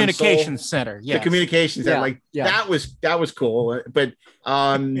this the communications center. Yeah. The communications center. That was cool.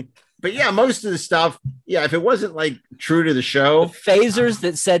 But yeah, most of the stuff, if it wasn't like true to the show, the phasers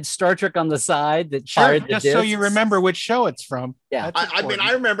that said Star Trek on the side that fired the just discs. so you remember which show it's from. Yeah, I mean,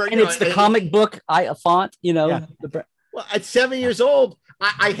 I remember, and it's the comic book font. Well, at 7 years old,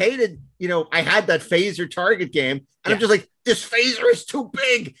 I hated, I had that phaser target game, and I'm just like, this phaser is too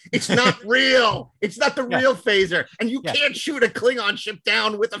big. It's not real. It's not the real phaser, and you can't shoot a Klingon ship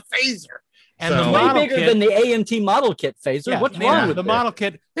down with a phaser. And the way bigger than the AMT model kit phaser. What's wrong with the model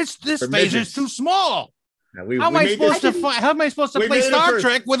kit? This phaser is too small. How am I supposed to play Star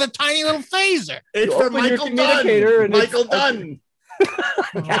Trek with a tiny little phaser? It's for Michael Dunn. Michael Dunn.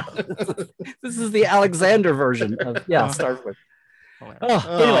 This is the Alexander version of Star Trek.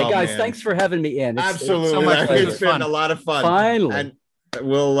 Anyway, guys, thanks for having me in. Absolutely, so much it's been a lot of fun. Finally, and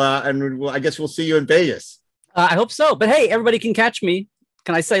I guess we'll see you in Vegas. I hope so. But hey, everybody can catch me.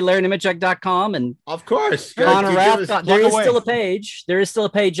 Can I say LarryNemecek.com? And of course, Con of Wrath. There is still a page. There is still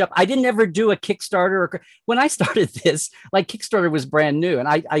a page up. I didn't ever do a Kickstarter. When I started this, like Kickstarter was brand new, and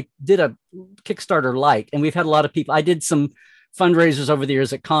I did a Kickstarter light, and we've had a lot of people. I did some fundraisers over the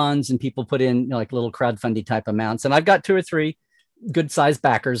years at cons, and people put in like little crowdfunding type amounts, and I've got 2 or 3 good sized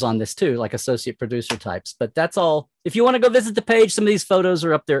backers on this too, like associate producer types. But that's all. If you want to go visit the page, some of these photos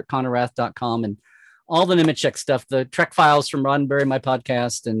are up there at conofwrath.com, and all the Nemecek stuff, the Trek Files from Roddenberry, my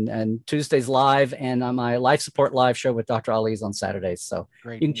podcast, and Tuesdays Live, and my life support live show with Dr. Ali's on Saturdays. So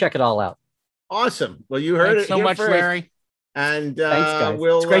you can check it all out. Awesome. Well, you heard Thanks so much, first. Larry. And thanks, guys.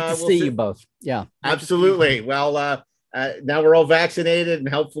 It's great to see you both. Yeah, absolutely. Well, now we're all vaccinated and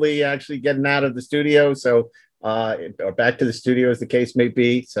hopefully actually getting out of the studio. So, or back to the studio as the case may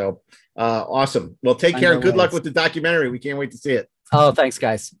be. So, awesome. Well, take care and good luck with the documentary. We can't wait to see it. Oh, thanks,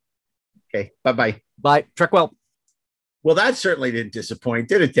 guys. Okay. Bye-bye. Bye. Trek well. Well, that certainly didn't disappoint,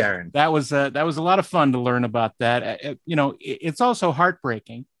 did it, Darren? That was a lot of fun to learn about that. It's also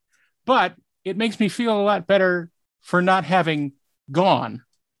heartbreaking, but it makes me feel a lot better for not having gone.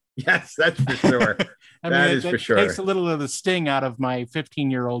 Yes, that's for sure. That is for sure. Takes a little of the sting out of my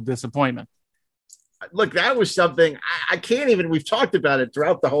 15-year-old disappointment. Look, that was something I can't even. We've talked about it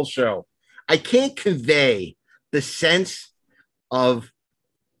throughout the whole show. I can't convey the sense of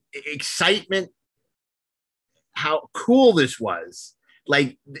excitement, how cool this was.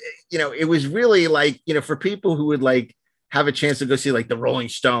 Like, it was really like, for people who would like have a chance to go see like the Rolling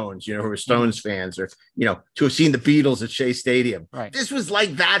Stones, who are Stones fans, or, to have seen the Beatles at Shea Stadium. Right. This was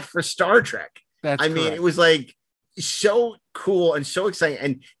like that for Star Trek. I mean, it was like so cool and so exciting.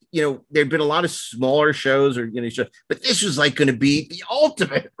 And, there'd been a lot of smaller shows or, but this was like going to be the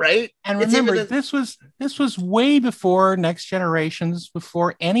ultimate, right? And remember, this was way before Next Generations,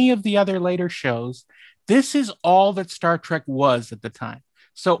 before any of the other later shows. This is all that Star Trek was at the time.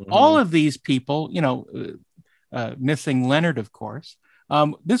 So all of these people, missing Leonard, of course,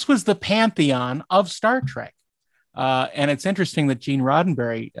 this was the pantheon of Star Trek. And it's interesting that Gene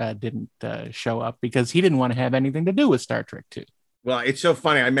Roddenberry didn't show up because he didn't want to have anything to do with Star Trek 2. Well, it's so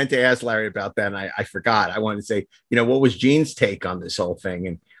funny. I meant to ask Larry about that, and I forgot. I wanted to say, what was Gene's take on this whole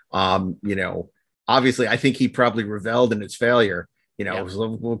thing? And, obviously, I think he probably reveled in its failure.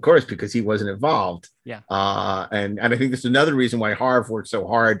 Well, of course, because he wasn't involved. Yeah. And I think this is another reason why Harv worked so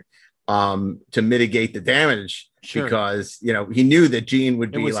hard to mitigate the damage, because, he knew that Gene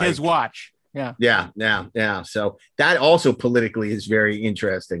would be like. It was his watch. Yeah. Yeah. So that also politically is very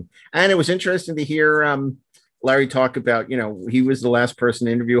interesting. And it was interesting to hear Larry talk about, he was the last person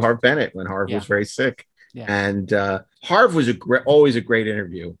to interview Harv Bennett when Harv was very sick. Yeah. And, Harv was always a great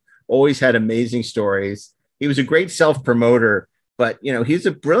interview. Always had amazing stories. He was a great self-promoter, but he's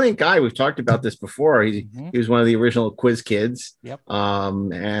a brilliant guy. We've talked about this before. He was one of the original quiz kids. Yep.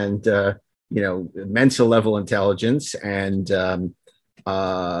 And Mensa level intelligence, and and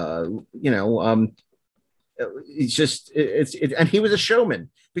he was a showman,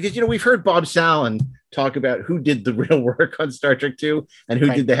 because we've heard Bob Sallin talk about who did the real work on Star Trek 2 and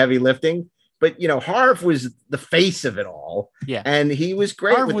who did the heavy lifting. But Harv was the face of it all. Yeah. And he was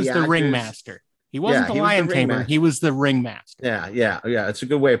great. Harv was the ringmaster. He wasn't the lion tamer. He was the ringmaster. Yeah. It's a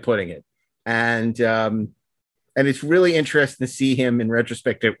good way of putting it. And it's really interesting to see him in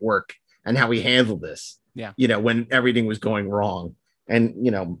retrospect at work and how he handled this. Yeah. When everything was going wrong.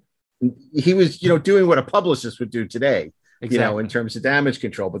 And, he was, doing what a publicist would do today, in terms of damage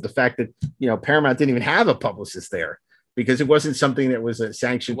control. But the fact that, Paramount didn't even have a publicist there, because it wasn't something that was a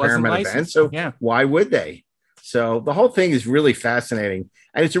sanctioned Paramount event. So why would they? So the whole thing is really fascinating.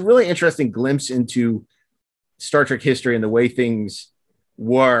 And it's a really interesting glimpse into Star Trek history and the way things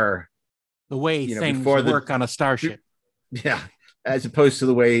were. The way things work on a starship. Yeah. As opposed to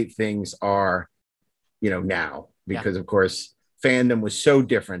the way things are, now. Because, of course, fandom was so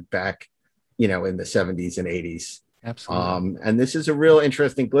different back, in the 70s and 80s. Absolutely. And this is a real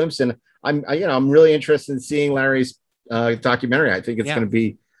interesting glimpse. And I'm really interested in seeing Larry's documentary. I think it's going to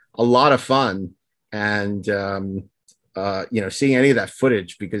be a lot of fun, and seeing any of that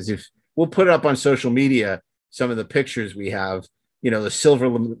footage, because if we'll put it up on social media, some of the pictures we have, the silver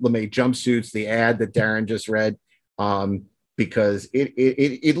lame jumpsuits, the ad that Darren just read, because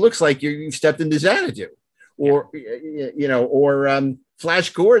it looks like you've stepped into Xanadu, or Flash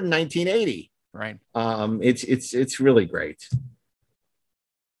Gordon 1980. Right. It's really great.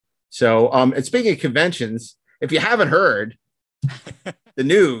 So, and speaking of conventions, if you haven't heard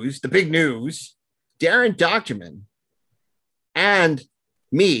the big news, Darren Dochterman and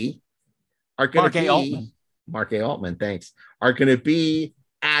me are going to be Mark A. Altman, thanks, are going to be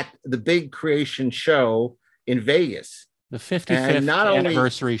at the big creation show in Vegas. The 55th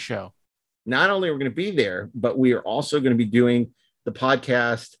anniversary show. Not only are we going to be there, but we are also going to be doing the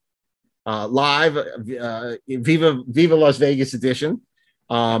podcast live, Viva Las Vegas edition,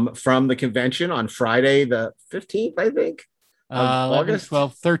 from the convention on Friday the 15th, I think, August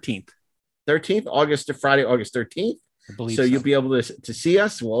 12th, 13th, August to Friday, August 13th. I believe so. You'll be able to see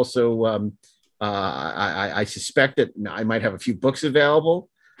us. We'll also, I suspect that I might have a few books available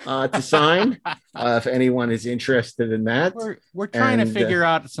to sign if anyone is interested in that. We're trying to figure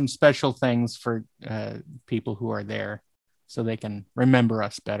out some special things for people who are there, so they can remember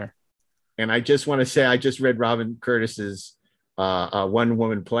us better. And I just want to say, I just read Robin Curtis's one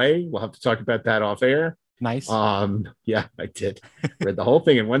woman play. We'll have to talk about that off air. Nice. Yeah, I did. Read the whole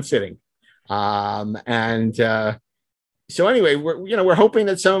thing in one sitting. So anyway, we're hoping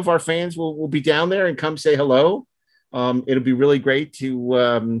that some of our fans will be down there and come say hello. It'll be really great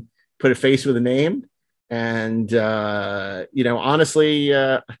to put a face with a name. And honestly,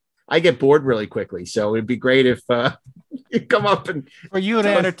 I get bored really quickly. So it'd be great if you come up and for you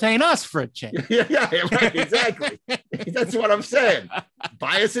to entertain us for a change. Yeah, right, exactly. That's what I'm saying.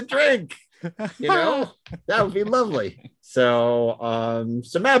 Buy us a drink. That would be lovely. So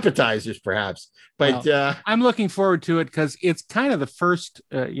some appetizers perhaps. But I'm looking forward to it, because it's kind of the first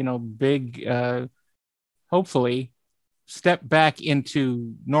big hopefully step back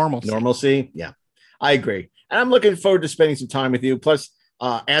into normalcy. Yeah, I agree. And I'm looking forward to spending some time with you. Plus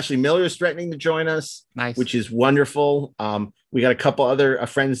Ashley Miller is threatening to join us, nice, which is wonderful. We got a couple other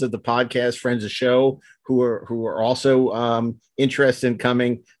friends of the podcast, friends of the show, who are also interested in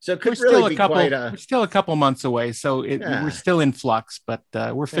coming. So it could really be we're still a couple months away, so we're still in flux, but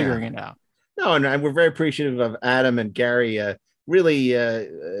we're figuring it out. No, and we're very appreciative of Adam and Gary. Really,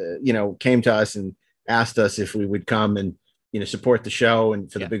 came to us and asked us if we would come and support the show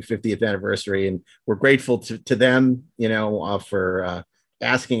and for the big 50th anniversary, and we're grateful to them, for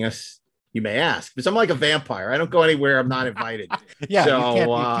asking us. You may ask, because I'm like a vampire. I don't go anywhere I'm not invited. Yeah, so, you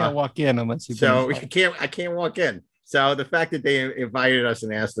can't walk in unless you. So I can't walk in. So the fact that they invited us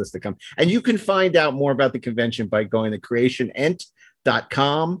and asked us to come, and you can find out more about the convention by going to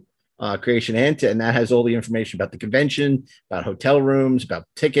creationent.com, creationent, and that has all the information about the convention, about hotel rooms, about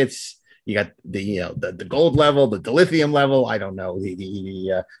tickets. You got the gold level, the dilithium level. I don't know,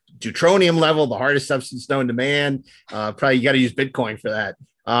 the deuteronium level, the hardest substance known to man. Probably you got to use Bitcoin for that.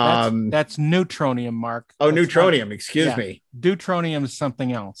 That's neutronium, Mark. Oh, that's neutronium. Excuse me. Deuteronium is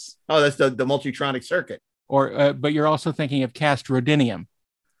something else. Oh, that's the multitronic circuit. Or, but you're also thinking of Castrodinium.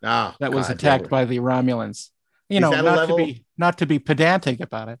 That was attacked by the Romulans. Not to be pedantic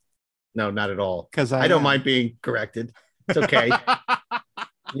about it. No, not at all. Because I don't mind being corrected. It's okay.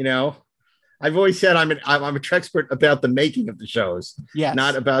 You know, I've always said I'm a Trek expert about the making of the shows, Yes.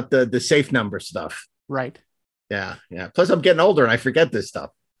 not about the safe number stuff. Right. Yeah. Plus, I'm getting older and I forget this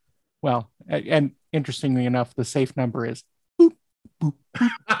stuff. Well, and interestingly enough, the safe number is boop, boop,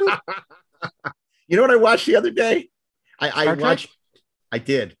 boop, boop. You know what I watched the other day? I Star Trek? watched. I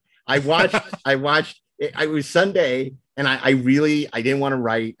did. I watched. It was Sunday, and I didn't want to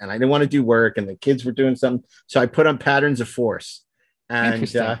write, and I didn't want to do work, and the kids were doing something, so I put on Patterns of Force, and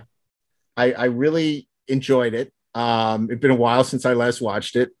Interesting. I really enjoyed it. It's been a while since I last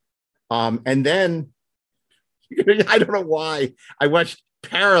watched it, and then I don't know why I watched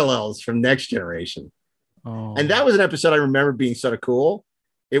Parallels from Next Generation, Oh. and that was an episode I remember being sort of cool.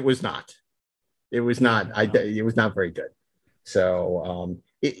 It was not. It was not. It was not very good. So,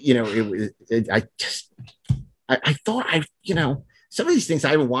 I thought some of these things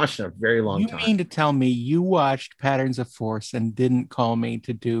I haven't watched in a very long time. You mean to tell me you watched Patterns of Force and didn't call me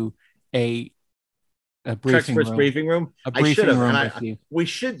to do a briefing room? Briefing room. A briefing room and with you. We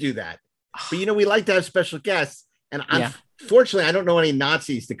should do that. But we like to have special guests, and Yeah. unfortunately, I don't know any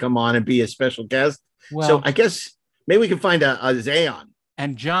Nazis to come on and be a special guest. Well, So I guess maybe we can find a Zayon.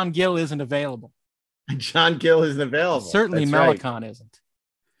 and John Gill isn't available. John Gill isn't available. Certainly That's right. Melicon isn't.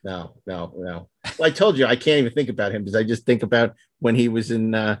 No. Well, I told you I can't even think about him because I just think about when he was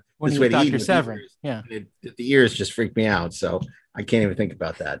in When This he Way was to Eden Dr. with Severin. ears. Yeah. The ears just freak me out, so I can't even think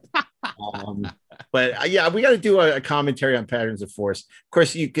about that. But yeah, we got to do a commentary on Patterns of Force. Of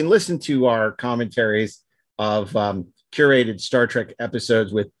course, you can listen to our commentaries of curated Star Trek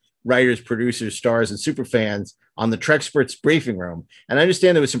episodes with writers, producers, stars, and super fans on the Trexperts briefing room. And I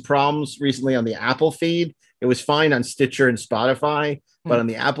understand there was some problems recently on the Apple feed. It was fine on Stitcher and Spotify, but on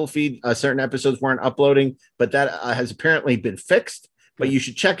the Apple feed, certain episodes weren't uploading. But that has apparently been fixed. But you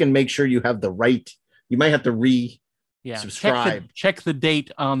should check and make sure you have the right. You might have to subscribe. Check the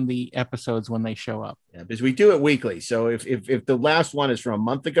date on the episodes when they show up. Yeah, because we do it weekly. So if the last one is from a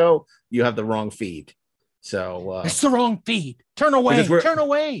month ago, you have the wrong feed. So It's the wrong feed. Turn away. Turn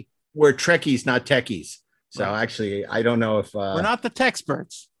away. We're Trekkies, not techies. So Right. actually, I don't know if We're not the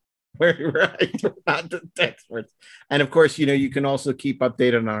Texperts. we're right. We're not the experts. And of course, you can also keep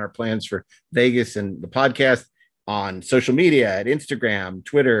updated on our plans for Vegas and the podcast on social media at Instagram,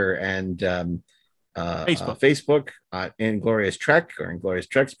 Twitter, and Facebook Inglorious Trek or Inglorious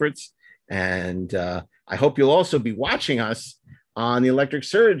Trexperts. And I hope you'll also be watching us on the Electric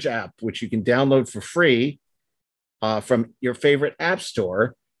Surge app, which you can download for free from your favorite app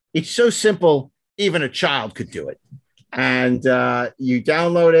store. It's so simple, even a child could do it. And you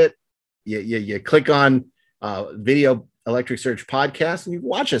download it, you click on Video Electric Surge podcast, and you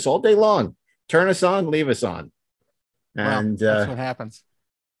watch us all day long. Turn us on, leave us on. And that's what happens.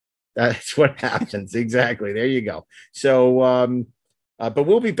 That's what happens. Exactly. There you go. So, but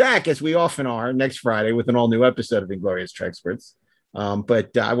we'll be back, as we often are, next Friday with an all new episode of Inglorious Trexperts.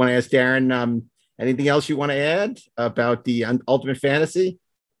 But I want to ask Darren, anything else you want to add about the Ultimate Fantasy?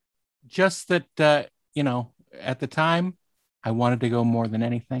 Just that, at the time, I wanted to go more than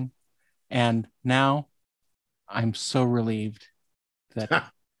anything. And now I'm so relieved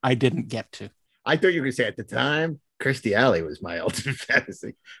that I didn't get to. I thought you were going to say at the time, Kirstie Alley was my Ultimate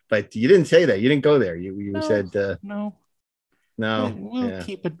Fantasy, but you didn't say that. You didn't go there. You said no. We'll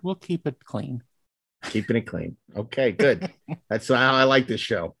keep it clean. Keeping it clean. Okay, good. That's how I like this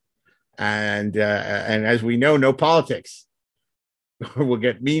show. And as we know, no politics. We'll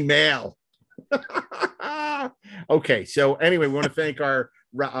get mean mail. Okay, so anyway, we want to thank our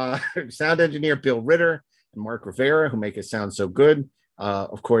sound engineer Bill Ritter and Mark Rivera, who make it sound so good.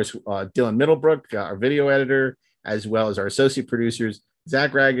 Of course, Dylan Middlebrook, our video editor, as well as our associate producers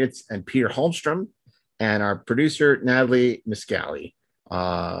Zach Ragetz and Peter Holmstrom, and our producer Natalie Miscali.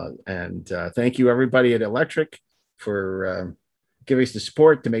 And thank you everybody at Electric for giving us the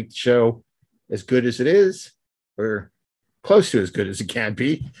support to make the show as good as it is, or close to as good as it can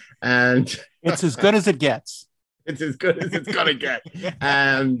be. And it's as good as it gets. It's as good as it's gonna get.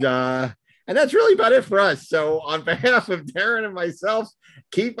 And that's really about it for us. So on behalf of Darren and myself,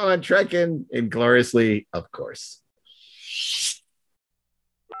 keep on trekking ingloriously, of course.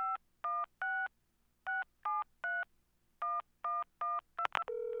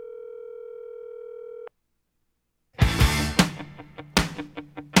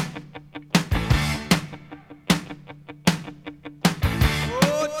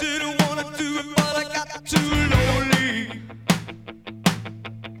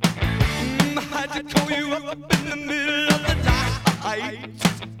 Call you up in the middle of the night.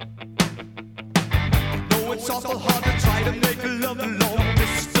 No, it's awful hard to try to make a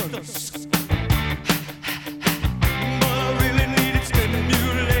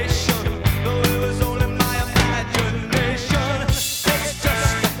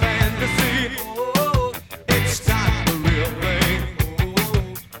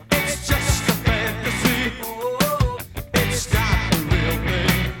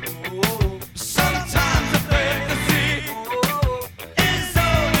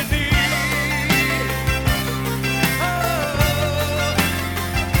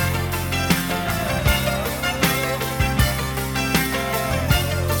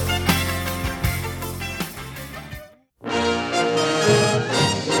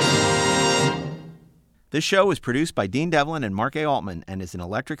This show was produced by Dean Devlin and Mark A. Altman and is an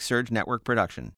Electric Surge Network production.